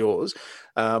ended up with yours.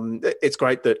 It's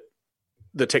great that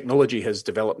the technology has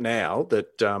developed now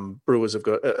that brewers have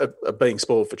got are being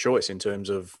spoiled for choice in terms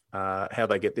of how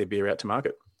they get their beer out to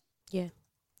market. Yeah,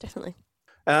 definitely.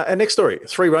 And next story,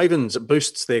 Three Ravens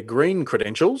boosts their green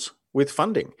credentials with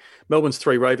funding. Melbourne's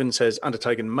Three Ravens has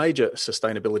undertaken major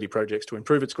sustainability projects to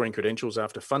improve its green credentials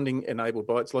after funding enabled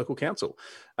by its local council.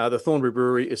 The Thornbury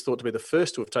Brewery is thought to be the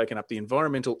first to have taken up the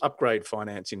environmental upgrade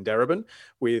finance in Darebin,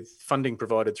 with funding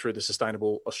provided through the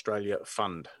Sustainable Australia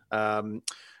Fund.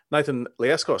 Nathan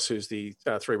Liaskos, who's the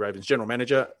Three Ravens general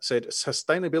manager, said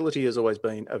sustainability has always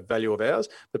been a value of ours,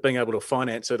 but being able to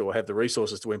finance it or have the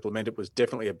resources to implement it was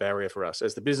definitely a barrier for us.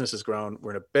 As the business has grown,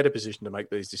 we're in a better position to make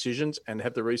these decisions and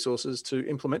have the resources to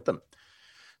implement them.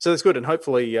 So that's good, and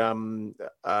hopefully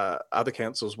other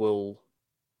councils will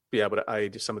be able to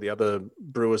aid some of the other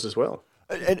brewers as well.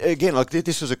 And again,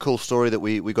 this was a cool story that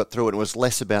we got through, and it was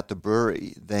less about the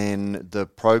brewery than the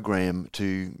program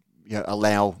to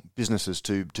allow businesses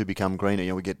to become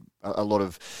greener. We get a lot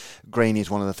of green is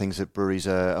one of the things that breweries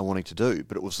are wanting to do,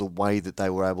 but it was the way that they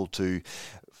were able to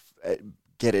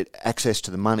get access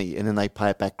to the money, and then they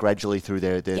pay it back gradually through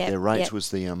their rates.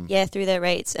 Was the through their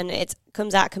rates, and it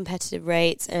comes at competitive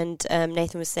rates. And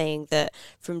Nathan was saying that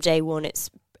from day one, it's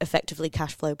effectively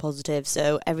cash flow positive,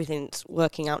 so everything's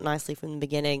working out nicely from the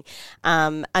beginning.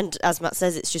 And as Matt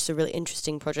says, it's just a really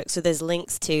interesting project. So there's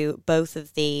links to both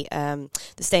of the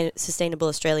Sustainable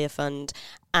Australia Fund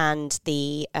and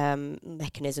the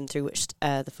mechanism through which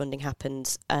the funding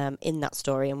happens in that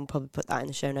story, and we'll probably put that in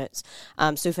the show notes.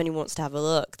 So if anyone wants to have a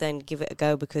look, then give it a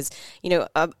go, because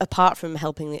apart from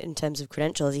helping in terms of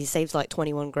credentials, he saves like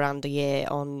 21 grand a year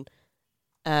on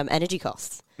energy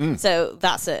costs. So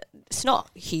it's not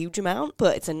a huge amount,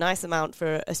 but it's a nice amount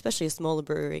for especially a smaller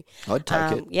brewery. I'd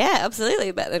take it. Yeah,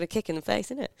 absolutely. Better than a kick in the face,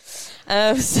 isn't it?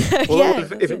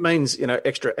 If it means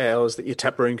extra hours that your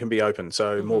tap room can be open,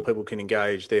 so more people can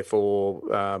engage, therefore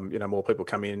more people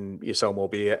come in, you sell more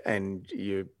beer, and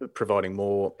you're providing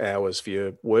more hours for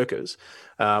your workers.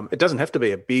 It doesn't have to be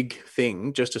a big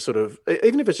thing, just to sort of,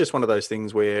 even if it's just one of those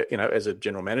things where as a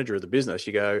general manager of the business,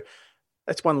 you go,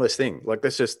 that's one less thing. Like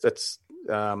that's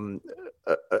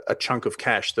a chunk of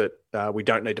cash that we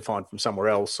don't need to find from somewhere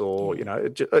else, or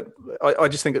I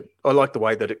just think I like the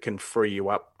way that it can free you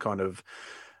up, kind of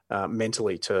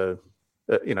mentally, to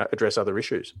address other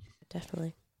issues.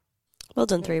 Definitely. Well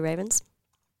done, Three Ravens.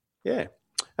 Yeah.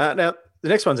 Now the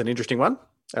next one's an interesting one.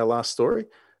 Our last story.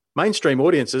 Mainstream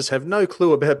audiences have no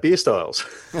clue about beer styles,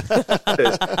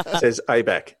 says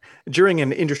ABAC. During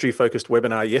an industry-focused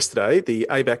webinar yesterday, the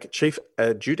ABAC chief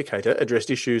adjudicator addressed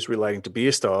issues relating to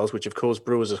beer styles, which have caused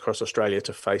brewers across Australia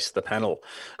to face the panel.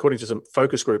 According to some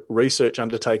focus group research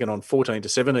undertaken on 14 to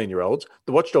 17-year-olds,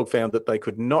 the watchdog found that they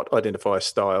could not identify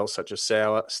styles such as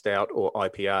sour, stout or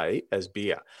IPA as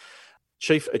beer.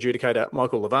 Chief Adjudicator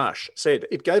Michael Lavache said,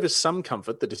 "It gave us some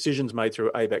comfort that decisions made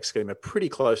through ABAC's scheme are pretty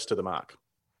close to the mark."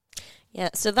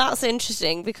 Yeah, so that's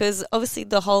interesting, because obviously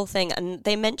the whole thing, and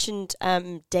they mentioned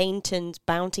Dainton's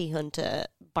Bounty Hunter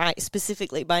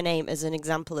specifically by name as an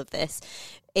example of this.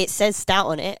 It says stout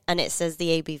on it, and it says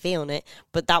the ABV on it,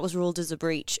 but that was ruled as a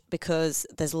breach because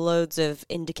there's loads of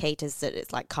indicators that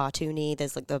it's like cartoony.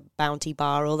 There's like the Bounty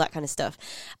bar, all that kind of stuff.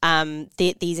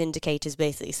 These indicators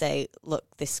basically say, look,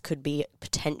 this could be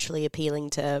potentially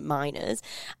appealing to minors,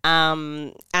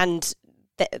 and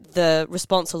the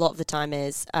response a lot of the time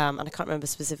is, and I can't remember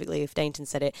specifically if Dainton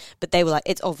said it, but they were like,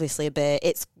 it's obviously a beer,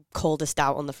 it's called a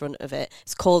stout on the front of it,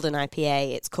 it's called an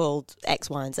IPA, it's called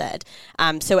X, Y, and Z,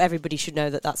 so everybody should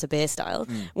know that that's a beer style,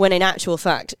 when in actual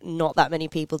fact, not that many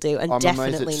people do, and I'm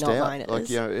definitely not minors.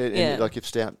 Like if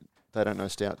stout, they don't know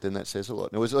stout, then that says a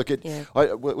lot. And it was like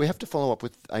we have to follow up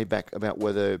with ABAC about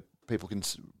whether people can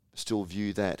still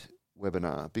view that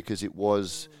webinar, because it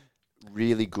was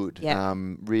really good, Yeah.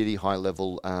 really high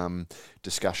level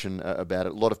discussion about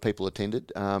it. A lot of people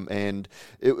attended, and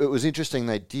it was interesting.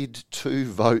 They did 2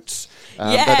 votes.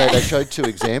 They showed 2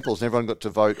 examples, and everyone got to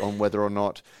vote on whether or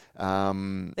not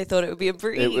They thought it would be a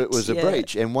breach. it was a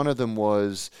breach. And one of them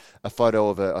was a photo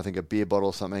of I think a beer bottle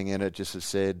or something, and it just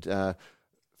said,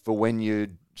 for when you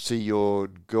see your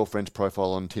girlfriend's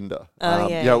profile on Tinder.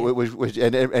 It was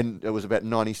and it was about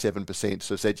 97%.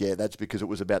 So said, that's because it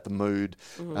was about the mood,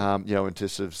 and to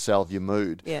sort of salve your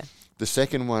mood. Yeah. The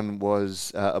second one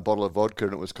was a bottle of vodka,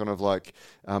 and it was kind of like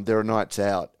there are nights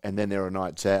out, and then there are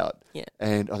nights out. Yeah.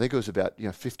 And I think it was about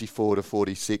 54 to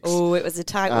 46. Oh, it was a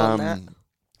tight one, that.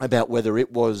 About whether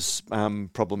it was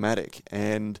problematic,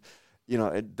 and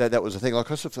that was the thing. Like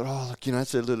I sort of thought,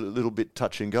 it's a little bit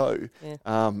touch and go,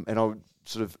 and I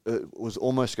sort of was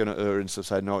almost going to err and sort of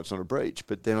say no, it's not a breach.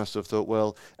 But then I sort of thought,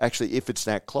 well, actually, if it's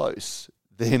that close,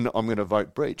 then I'm going to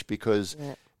vote breach, because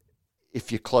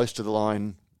if you're close to the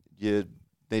line, you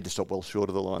need to stop well short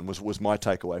of the line. Was my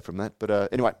takeaway from that.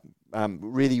 But anyway,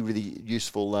 really, really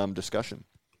useful discussion.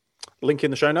 Link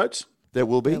in the show notes. There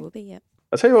will be. There will be, yeah.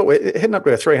 I'll tell you what, we're heading up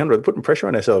to our 300. We're putting pressure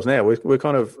on ourselves now. We're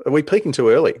kind of, are we peaking too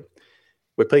early?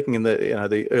 We're peaking in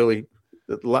the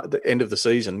end of the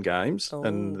season games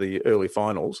and the early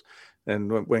finals.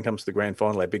 And when it comes to the grand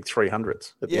final, our big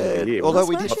 300s at the end of the year. Although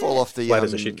we did fall off the... Flat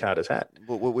as a shit Carter's hat.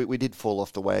 We did fall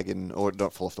off the wagon, or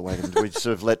not fall off the wagon. We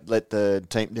sort of let the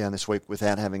team down this week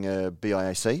without having a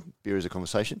BIAC, beer as a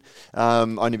conversation.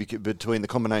 Only between the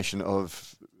combination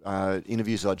of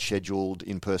interviews I'd scheduled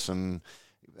in person,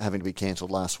 having to be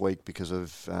cancelled last week because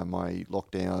of my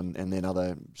lockdown, and then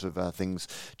other sort of things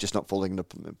just not falling into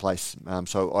place.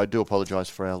 So I do apologise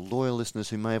for our loyal listeners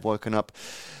who may have woken up,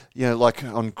 like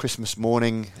on Christmas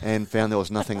morning and found there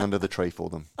was nothing under the tree for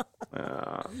them.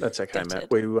 That's okay, Matt.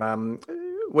 We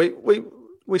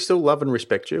still love and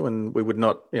respect you, and we would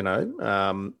not,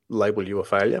 label you a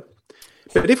failure.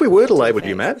 But if we were to label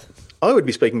you, Matt, I would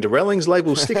be speaking to Rellings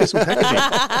Labels, Stickers and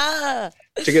Packaging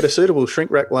to get a suitable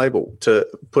shrink wrap label to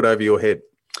put over your head.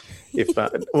 No,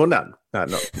 not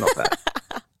that.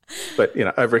 But,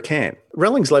 over a can.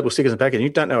 Rellings Labels, Stickers and Packaging, you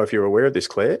don't know if you're aware of this,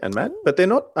 Claire and Matt, but they're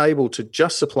not able to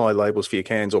just supply labels for your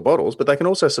cans or bottles, but they can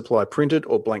also supply printed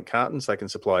or blank cartons. They can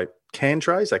supply can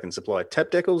trays. They can supply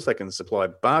tap decals. They can supply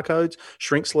barcodes,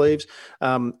 shrink sleeves,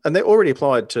 and they're already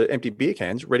applied to empty beer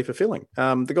cans ready for filling.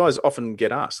 The guys often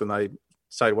get asked, and they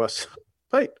say to us,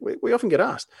 Pete, we often get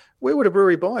asked, where would a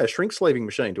brewery buy a shrink sleeving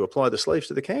machine to apply the sleeves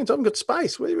to the cans? I haven't got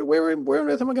space. Where on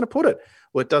earth am I going to put it?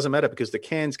 Well, it doesn't matter, because the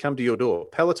cans come to your door,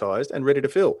 palletized and ready to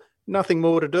fill. Nothing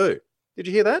more to do. Did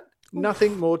you hear that?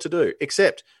 Nothing more to do,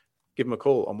 except give them a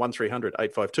call on 1300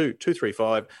 852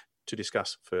 235 to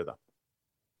discuss further.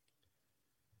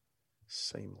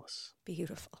 Seamless.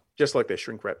 Beautiful. Just like their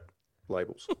shrink wrap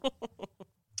labels.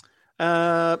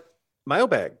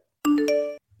 Mailbag.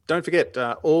 Don't forget,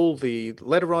 all the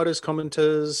letter writers,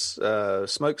 commenters,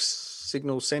 smoke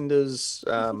signal senders,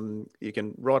 you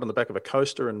can write on the back of a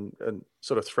coaster and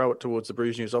sort of throw it towards the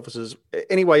Brews News offices.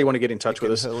 Any way you want to get in touch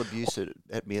with us. Hurl abuse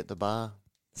at me at the bar.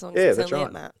 As long as it's that's only right.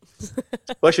 at Matt.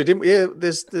 Well, actually,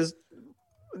 there's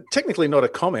technically not a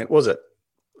comment, was it?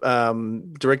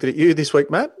 Directed at you this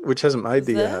week, Matt, which hasn't made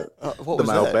the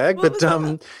mailbag. But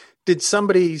did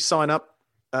somebody sign up?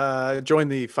 Join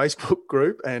the Facebook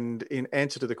group, and in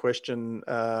answer to the question,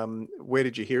 where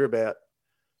did you hear about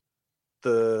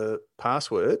the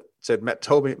password, said Matt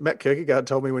Kierkegaard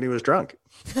told me when he was drunk.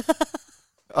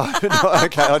 Okay,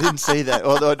 I didn't see that.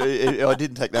 Although I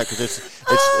didn't take that because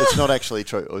it's not actually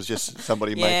true. It was just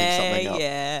somebody making something up.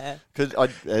 Yeah. Because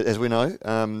as we know,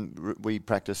 we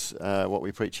practice what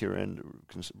we preach here and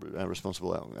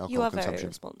responsible alcohol consumption. You are very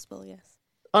responsible, yes.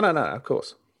 Oh no, of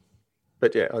course.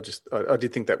 But yeah, I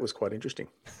did think that was quite interesting.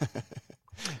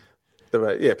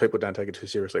 People don't take it too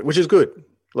seriously, which is good.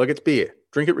 Like, it's beer.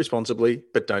 Drink it responsibly,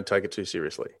 but don't take it too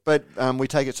seriously. But we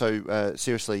take it so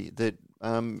seriously that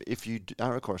if you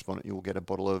are a correspondent, you will get a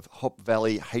bottle of Hop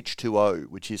Valley H2O,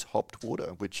 which is hopped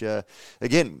water, which,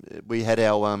 again, we had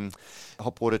our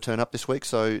hop water turn up this week,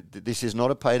 so this is not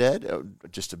a paid ad,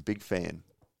 just a big fan.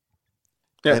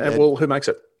 Yeah, well, who makes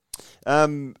it?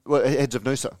 Heads of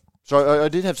Noosa. So I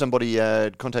did have somebody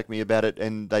contact me about it,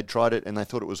 and they tried it, and they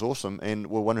thought it was awesome, and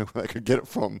were wondering where they could get it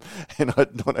from. And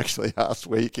I'd not actually asked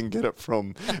where you can get it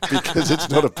from because it's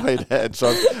not a paid ad.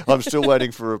 So I'm still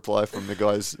waiting for a reply from the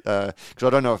guys because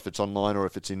I don't know if it's online or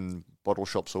if it's in bottle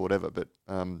shops or whatever. But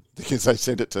because they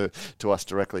sent it to us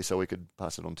directly, so we could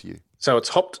pass it on to you. So it's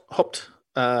hopped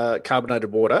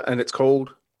carbonated water, and it's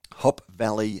called Hop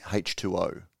Valley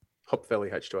H2O. Hop Valley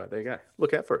H2O. There you go.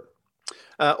 Look out for it.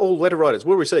 All letter writers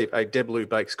will receive a Deb Lou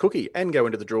Bakes cookie and go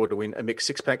into the draw to win a mixed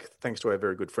six-pack, thanks to our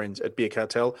very good friends at Beer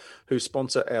Cartel, who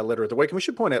sponsor our letter of the week. And we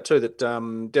should point out too that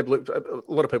Deb Lou,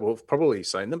 a lot of people have probably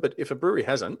seen them, but if a brewery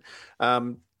hasn't,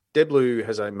 Deb Lou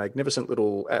has a magnificent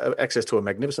little access to a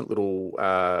magnificent little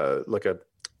like a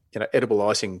edible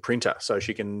icing printer, so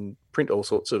she can print all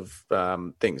sorts of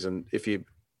things. And if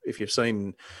you've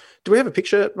seen. Do we have a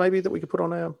picture maybe that we could put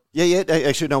on our? Yeah.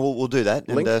 Actually, no, we'll do that.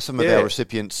 Link? And some of our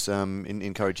recipients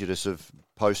encourage you to sort of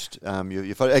post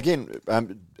your photo. Again,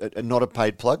 not a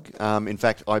paid plug. In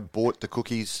fact, I bought the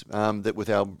cookies that with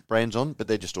our brands on, but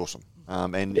they're just awesome.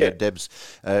 Deb's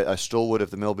a stalwart of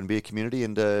the Melbourne beer community,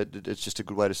 and it's just a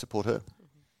good way to support her.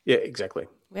 Yeah, exactly.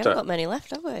 We haven't got many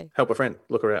left, have we? Help a friend.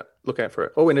 Look her out. Look out for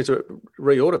it. Oh, we need to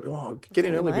reorder. Oh, get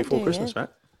in early before Christmas,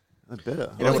 Matt.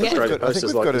 Better. You know, Australia Post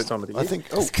is like this time of the year.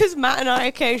 It's because Matt and I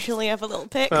occasionally have a little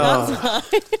pick. Oh.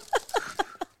 That's why.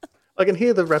 I can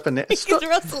hear the rapper now. He's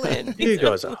rustling. You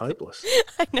guys are hopeless.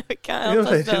 I know, it can't help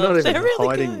us. You're not even They're really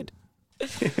hiding. good.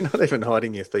 You're not even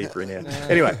hiding your thievery now.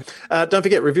 Anyway, don't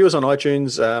forget, review us on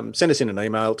iTunes. Send us in an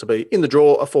email to be in the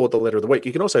draw for the letter of the week.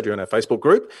 You can also join our Facebook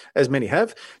group, as many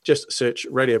have. Just search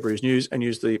Radio Brews News and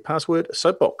use the password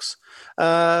Soapbox.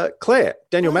 Claire,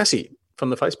 Daniel Massey from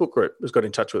the Facebook group has got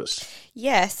in touch with us.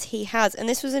 Yes, he has. And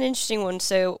this was an interesting one.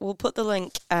 So we'll put the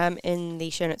link in the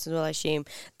show notes as well, I assume.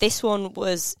 This one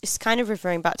is kind of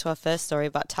referring back to our first story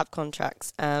about tap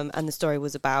contracts. And the story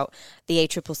was about the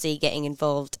ACCC getting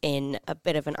involved in a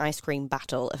bit of an ice cream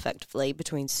battle, effectively,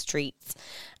 between Streets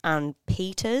and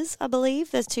Peters, I believe.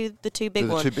 There's the two big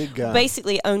ones.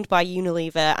 Basically owned by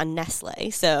Unilever and Nestle.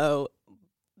 So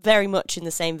very much in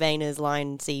the same vein as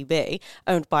Lion CB,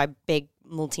 owned by big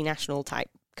multinational type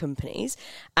companies,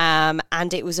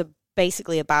 and it was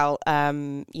basically about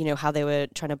how they were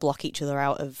trying to block each other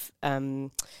out of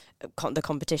the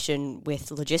competition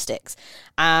with logistics.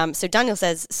 So Daniel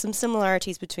says some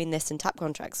similarities between this and tap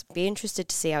contracts. Be interested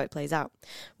to see how it plays out.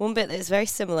 One bit that is very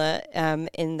similar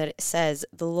in that it says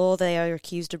the law they are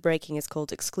accused of breaking is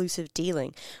called exclusive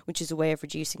dealing, which is a way of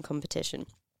reducing competition.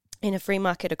 In a free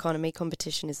market economy,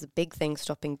 competition is the big thing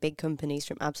stopping big companies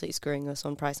from absolutely screwing us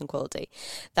on price and quality.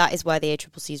 That is why the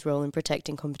ACCC's role in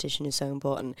protecting competition is so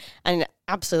important. And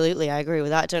absolutely, I agree with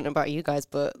that. I don't know about you guys,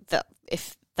 but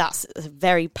if that's a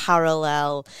very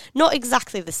parallel, not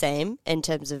exactly the same in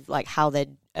terms of like how they're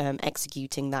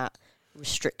executing that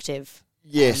restrictive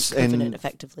covenant and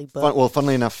effectively. But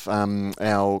funnily enough,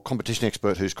 our competition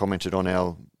expert who's commented on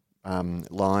our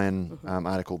Lion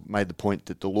article made the point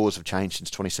that the laws have changed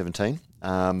since 2017,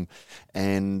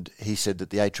 and he said that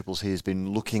the ACCC has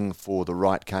been looking for the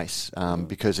right case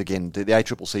because, again, the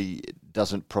ACCC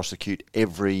doesn't prosecute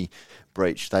every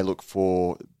breach. They look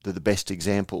for the best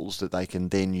examples that they can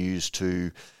then use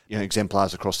to,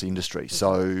 exemplars across the industry.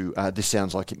 So this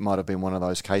sounds like it might have been one of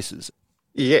those cases.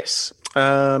 Yes,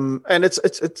 and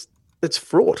it's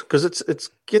fraught because it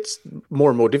gets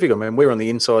more and more difficult. I mean, we're on the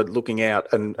inside looking out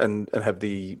and have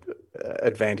the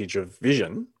advantage of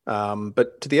vision.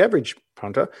 But to the average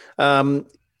punter,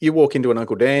 you walk into an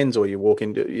Uncle Dan's or you walk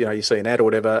into, you see an ad or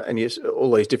whatever, and you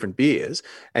all these different beers,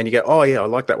 and you go, oh yeah, I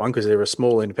like that one because they're a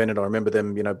small independent. I remember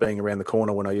them, being around the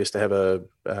corner when I used to have a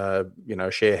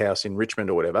share house in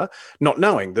Richmond or whatever, not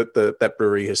knowing that that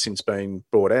brewery has since been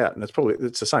brought out. And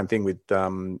it's the same thing with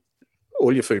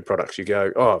all your food products. You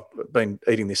go, oh, I've been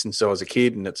eating this since I was a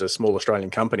kid and it's a small Australian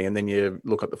company. And then you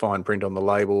look at the fine print on the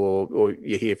label or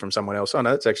you hear from someone else, oh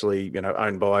no, it's actually,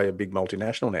 owned by a big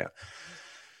multinational now.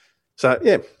 So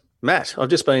yeah, Matt,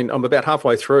 I'm about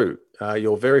halfway through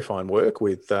your very fine work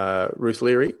with Ruth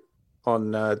Leary on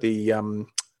the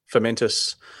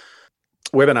Fermentus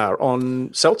webinar on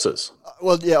seltzers.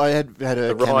 Well, yeah, I had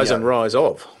a rise cameo. and rise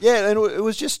of. Yeah, and it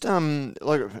was just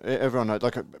like everyone knows,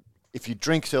 if you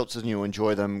drink seltzers and you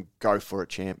enjoy them, go for it,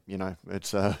 champ.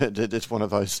 It's one of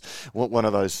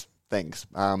those things.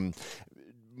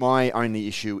 My only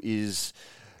issue is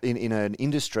in an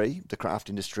industry, the craft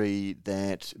industry,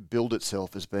 that billed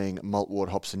itself as being malt, wort,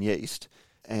 hops, and yeast,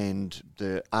 and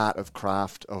the art of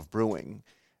craft of brewing.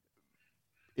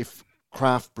 If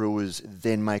craft brewers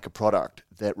then make a product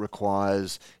that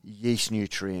requires yeast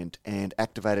nutrient and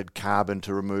activated carbon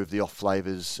to remove the off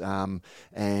flavours,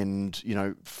 and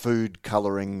food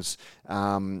colourings,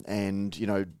 and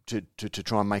to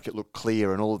try and make it look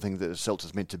clear and all the things that a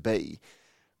seltzer's meant to be,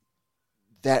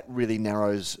 that really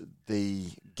narrows the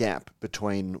gap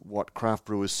between what craft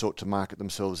brewers sought to market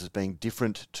themselves as being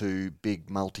different to big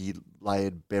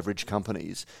multi-layered beverage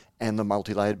companies and the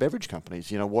multi-layered beverage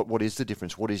companies. What is the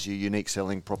difference? What is your unique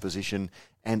selling proposition?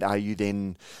 And are you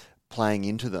then playing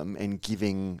into them and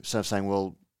saying,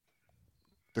 well,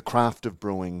 the craft of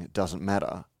brewing doesn't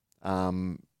matter,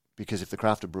 because if the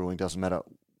craft of brewing doesn't matter,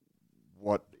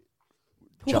 what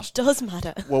does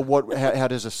matter? Well, how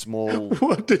does a small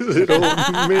What does it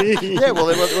all mean? yeah,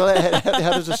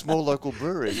 how does a small local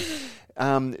brewery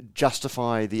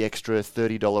justify the extra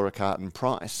 $30 a carton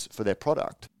price for their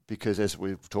product? Because as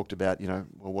we've talked about,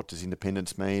 what does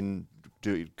independence mean?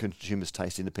 Do consumers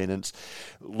taste independence?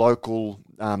 Local,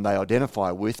 they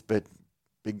identify with, but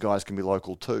big guys can be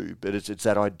local too. But it's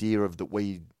that idea of that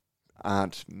we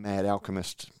aren't mad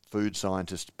alchemist, food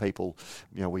scientist people.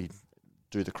 We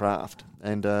do the craft.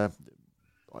 And so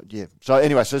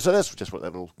anyway, so that's just what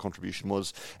that little contribution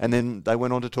was. And then they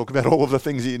went on to talk about all of the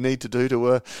things that you need to do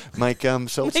to make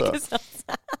seltzer. I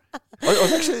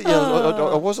was actually,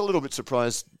 I was a little bit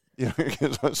surprised,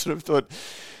 because I sort of thought.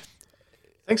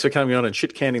 Thanks for coming on and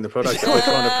shit canning the product that we're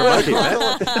trying to promote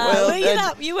here,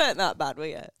 Matt. You weren't that bad, were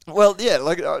you? Well, yeah,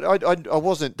 like I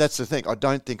wasn't. That's the thing. I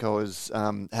don't think I was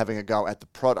having a go at the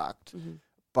product,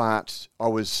 but I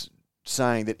was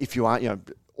saying that if you are,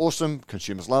 awesome,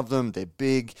 consumers love them, they're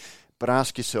big, but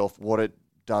ask yourself what it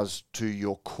does to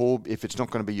your core. If it's not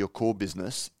going to be your core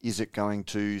business, is it going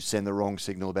to send the wrong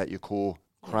signal about your core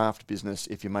craft business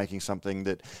if you're making something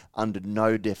that under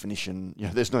no definition,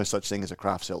 there's no such thing as a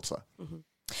craft seltzer.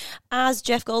 As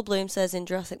Jeff Goldblum says in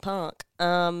Jurassic Park,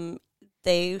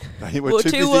 they were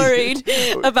too worried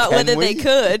about whether they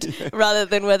could rather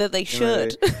than whether they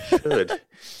should. Should.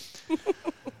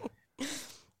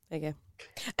 There you go.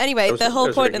 Anyway, the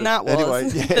whole point in that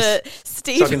was that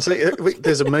Steve... So I can see,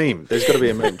 there's a meme. There's got to be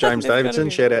a meme. James Davidson,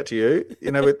 shout out to you.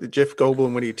 With Jeff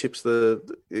Goldblum, when he tips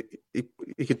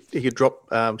he could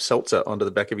drop seltzer onto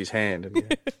the back of his hand.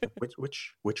 And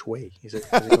which way? Is it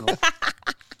yes.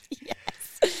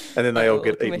 And then they all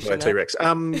get eaten by a T-Rex.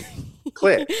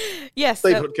 Claire. Yes.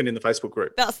 Steve Hodkin in the Facebook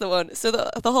group. That's the one. So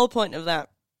the whole point of that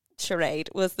charade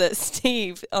was that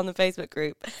Steve on the Facebook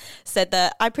group said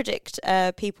that I predict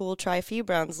people will try a few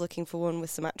brands looking for one with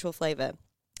some actual flavour.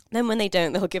 Then when they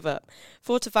don't, they'll give up.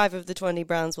 4 to 5 of the 20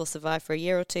 brands will survive for a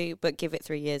year or two, but give it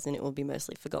 3 years and it will be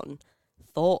mostly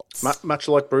thoughts. Much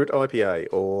like Brut IPA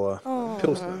or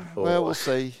Pilsner. Or well, we'll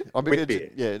see. I mean,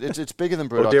 it's bigger than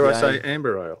Brut or dare IPA. I say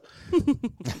Amber Ale?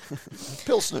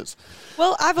 Pilsners.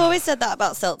 Well, I've always said that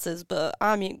about seltzers, but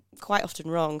I'm quite often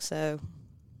wrong, so...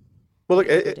 Well, look,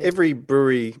 every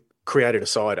brewery created a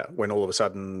cider when all of a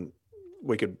sudden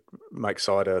we could make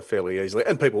cider fairly easily,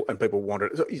 and people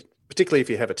wanted it, particularly if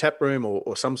you have a tap room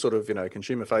or some sort of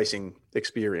consumer facing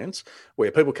experience where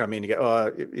people come in and go,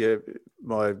 oh yeah,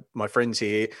 my friend's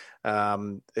here,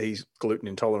 he's gluten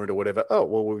intolerant or whatever. Oh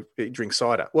well, we drink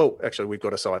cider. Well, actually, we've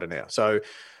got a cider now. So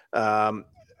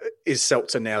is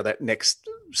seltzer now that next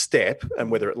step,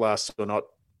 and whether it lasts or not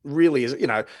really is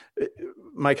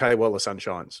make hay while the sun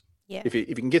shines. Yeah. If you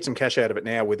can get some cash out of it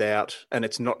now and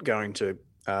it's not going to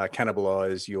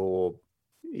cannibalise your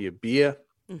beer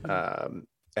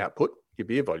output, your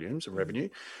beer volumes and revenue,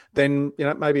 then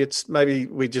maybe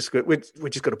we just got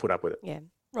to put up with it. Yeah,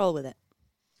 roll with it.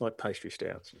 Like pastry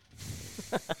stouts,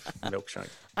 milkshake.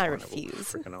 I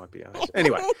refuse. Freaking IPAs.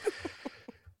 Anyway,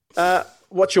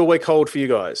 what's your week hold for you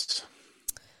guys?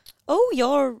 Oh,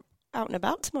 you're out and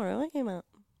about tomorrow, aren't you, Matt?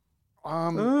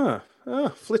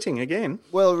 Flitting again.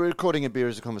 Well, recording a beer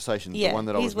is a conversation. Yeah, the one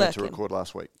that I was meant to record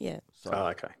last week. Yeah. So. Oh,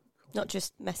 okay. Not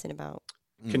just messing about.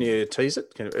 Can you tease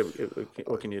it?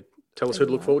 Or can you tell us who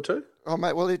to look forward to? Oh,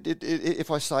 mate, well, if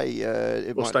I say...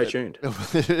 stay tuned.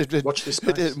 Watch this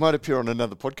space. It might appear on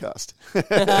another podcast.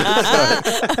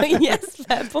 Yes,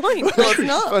 fair point. Well, it's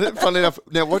not. Funnily enough,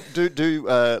 now,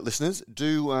 listeners,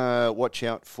 watch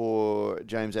out for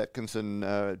James Atkinson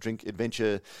Drink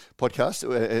Adventure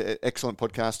podcast. Excellent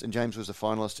podcast, and James was a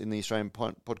finalist in the Australian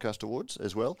Podcast Awards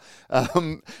as well.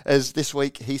 As this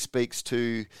week, he speaks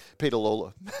to Peter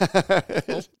Lawler.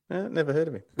 Never heard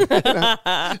of him.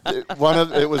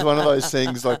 It was one of those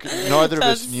things, like neither of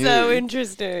us knew. So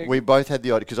interesting. We both had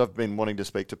the idea, because I've been wanting to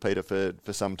speak to Peter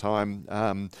for some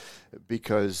time,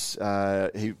 because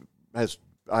he has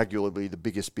arguably the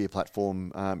biggest beer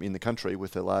platform in the country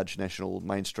with a large national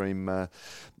mainstream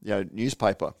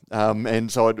newspaper.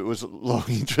 And so I was long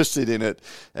interested in it,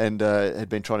 and had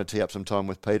been trying to tee up some time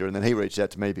with Peter. And then he reached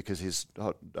out to me because his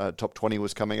top 20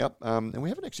 was coming up. And we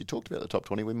haven't actually talked about the top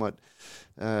 20. We might...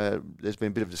 there's been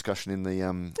a bit of discussion in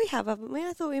the... we have, haven't we?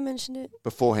 I thought we mentioned it.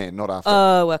 Beforehand, not after.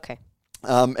 Oh, okay.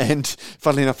 And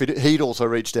funnily enough, he'd also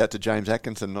reached out to James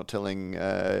Atkinson, not telling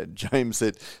James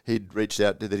that he'd reached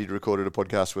out, that he'd recorded a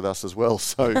podcast with us as well.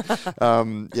 So,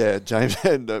 James,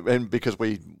 and because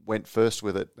we went first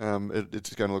with it,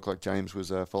 it's going to look like James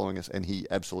was following us, and he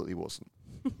absolutely wasn't.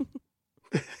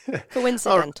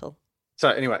 Coincidental. So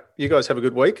anyway, you guys have a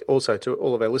good week. Also to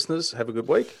all of our listeners, have a good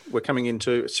week. We're coming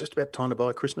into, it's just about time to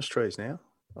buy Christmas trees now.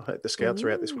 I hope the scouts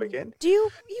are out this weekend. Do you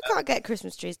can't get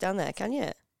Christmas trees down there, can you?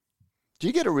 Do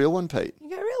you get a real one, Pete? You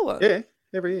get a real one? Yeah,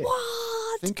 every year.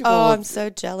 What? Think of all Oh, of- I'm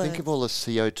so jealous. Think of all the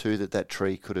CO2 that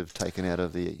tree could have taken out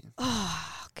of the...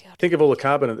 Oh, God. Think of all the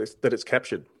carbon that it's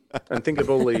captured, and think of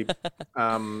all the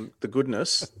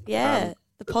goodness. Yeah,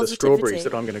 the the positivity. strawberries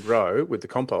that I'm going to grow with the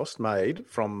compost made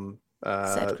from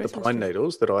Said the Christmas pine tree.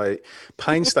 needles that I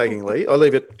painstakingly, I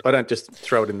leave it. I don't just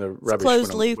throw it in the rubbish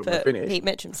Closed when loop I'm at finished. Pete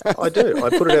Mitchum's. I do. I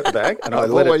put it out the bag and I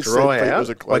I've let it always said dry Pete was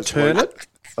out. a I closed turn loop. it.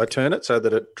 I turn it so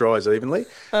that it dries evenly,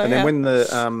 and then when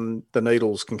the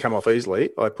needles can come off easily,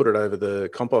 I put it over the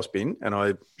compost bin and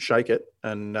I shake it,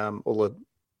 and there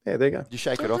you go. You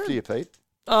shake it off, do you, Pete?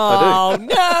 Oh,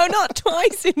 no, not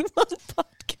twice in one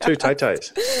podcast. Two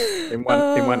tay-tays in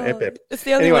one ep. It's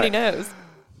the only Anyway. one he knows.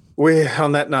 We're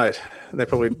on that note. They're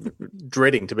probably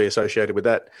dreading to be associated with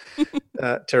that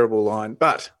terrible line.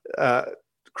 But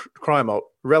Cryer Malt,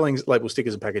 Rallings, label,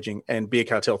 stickers and packaging, and Beer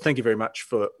Cartel, thank you very much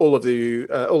for all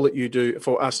that you do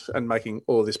for us and making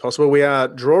all of this possible. We are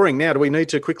drawing now. Do we need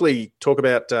to quickly talk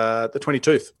about the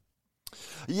 22nd?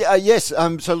 Yeah, yes.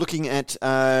 So looking at now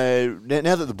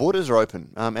that the borders are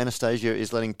open, Anastasia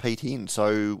is letting Pete in.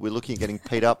 So we're looking at getting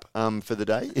Pete up for the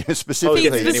day specifically.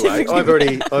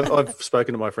 Anyway, I've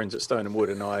spoken to my friends at Stone and Wood,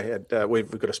 and I had we've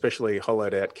got a specially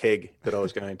hollowed out keg that I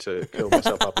was going to curl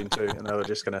myself up into, and they were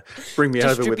just going to bring me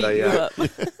over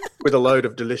with a load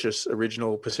of delicious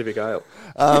original Pacific ale.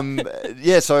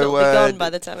 Yeah, so It'll be gone by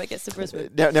the time it gets to Brisbane.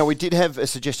 now we did have a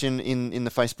suggestion in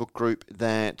the Facebook group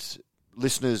that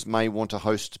listeners may want to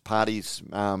host parties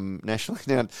nationally.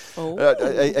 Now,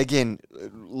 again,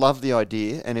 love the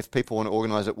idea, and if people want to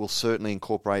organise it, we'll certainly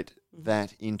incorporate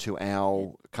that into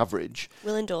our coverage.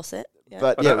 We'll endorse it. Yeah.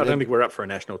 But I don't think we're up for a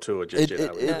national tour just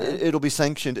yet. It'll be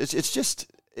sanctioned. It's just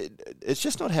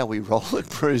not how we roll at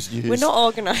Brews News. We're not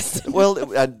organised. Well,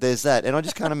 there's that, and I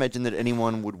just can't imagine that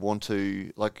anyone would want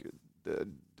to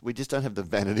we just don't have the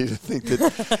vanity to think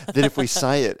that if we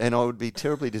say it, and I would be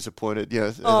terribly disappointed. You know,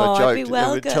 as I joked, I'd be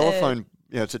well telephone.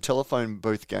 You know, it's a telephone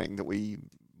booth gang that we.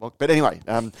 But anyway,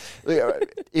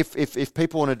 if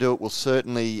people want to do it, we'll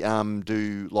certainly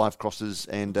do live crosses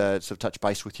and sort of touch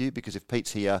base with you, because if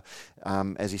Pete's here,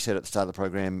 as he said at the start of the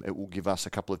program, it will give us a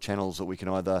couple of channels that we can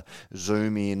either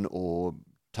Zoom in or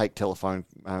take telephone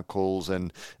calls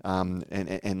and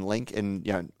link, and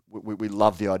you know. We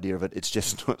love the idea of it. It's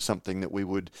just not something that we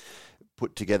would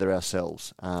put together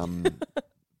ourselves.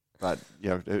 But you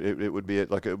know, it would be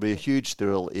a huge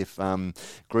thrill if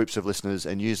groups of listeners,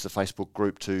 and use the Facebook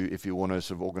group if you want to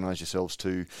sort of organise yourselves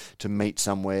to meet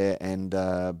somewhere and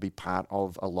be part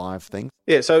of a live thing.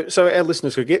 Yeah, so our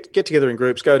listeners could get together in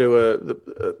groups, go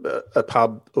to a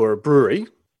pub or a brewery,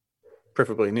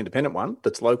 preferably an independent one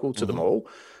that's local to them all.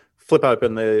 Flip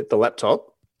open the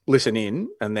laptop, listen in,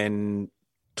 and then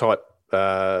type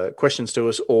questions to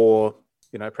us, or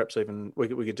you know, perhaps even we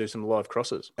could do some live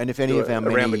crosses. And if any of our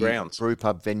around the many grounds. brew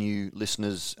pub venue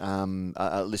listeners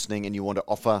are listening, and you want to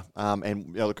offer, and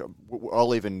you know, look,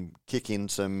 I'll even kick in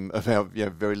some of our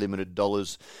very limited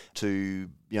dollars to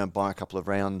buy a couple of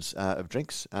rounds of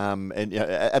drinks, and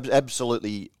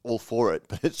absolutely all for it.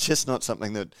 But it's just not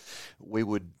something that we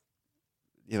would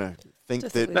think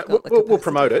Just that we've got the We'll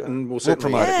promote capacity it, for and we'll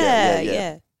promote certainly it.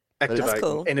 Yeah. activate That's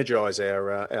cool. and energise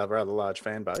our rather large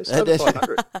fan base. And Over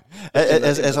 500.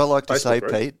 as I like to say,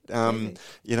 Facebook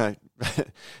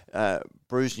Pete,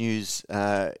 Brews News,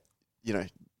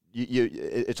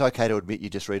 it's okay to admit you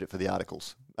just read it for the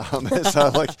articles. So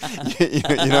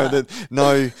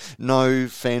no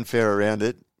fanfare around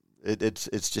it.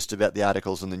 It's just about the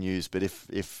articles and the news. But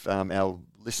if our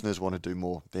listeners want to do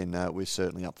more, then we're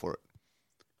certainly up for it.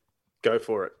 Go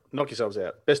for it. Knock yourselves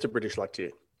out. Best of British luck to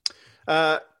you.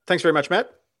 Thanks very much, Matt.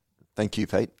 Thank you,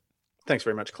 Pete. Thanks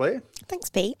very much, Claire. Thanks,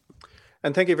 Pete.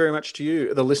 And thank you very much to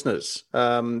you, the listeners.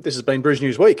 This has been Brews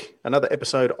News Week, another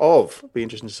episode of, be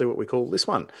interesting to see what we call this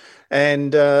one.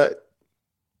 And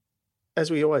as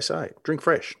we always say, drink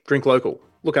fresh, drink local,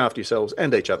 look after yourselves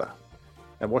and each other,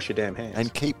 and wash your damn hands.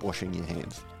 And keep washing your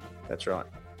hands. That's right.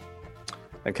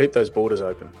 And keep those borders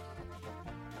open.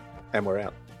 And we're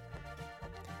out.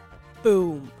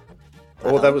 Boom.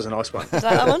 Oh, that was a nice one. Is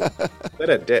that one? That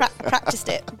had depth. Practiced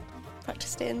it.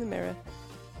 Practiced it in the mirror.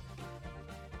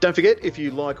 Don't forget, if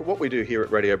you like what we do here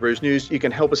at Radio Brews News, you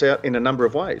can help us out in a number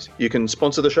of ways. You can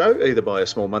sponsor the show either by a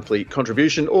small monthly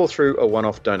contribution or through a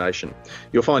one-off donation.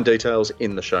 You'll find details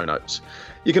in the show notes.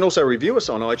 You can also review us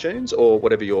on iTunes or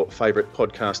whatever your favourite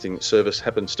podcasting service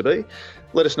happens to be.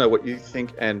 Let us know what you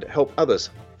think and help others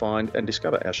find and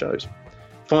discover our shows.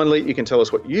 Finally, you can tell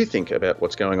us what you think about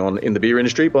what's going on in the beer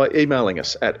industry by emailing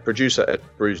us at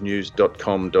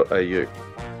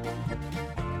producer@brewsnews.com.au.